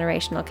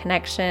intergenerational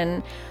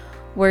connection,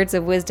 words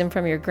of wisdom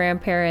from your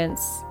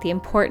grandparents, the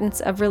importance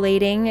of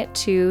relating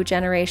to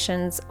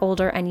generations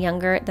older and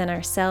younger than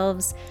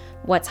ourselves,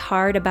 what's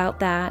hard about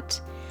that.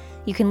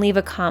 You can leave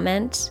a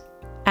comment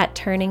at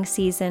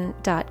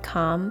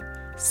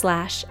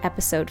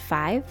turningseason.com/episode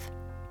 5.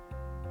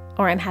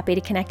 Or I'm happy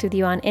to connect with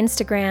you on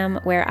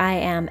Instagram, where I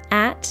am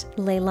at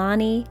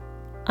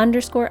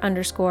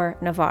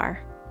Leilani__Navar.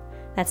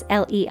 That's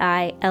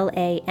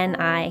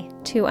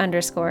LEILANI 2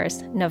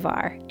 underscores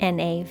Navar,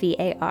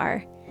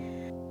 NAVAR.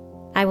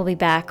 I will be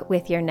back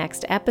with your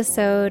next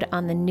episode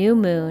on the new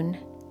moon.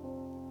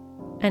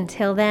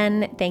 Until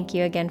then, thank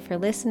you again for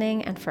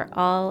listening and for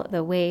all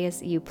the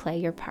ways you play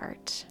your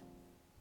part.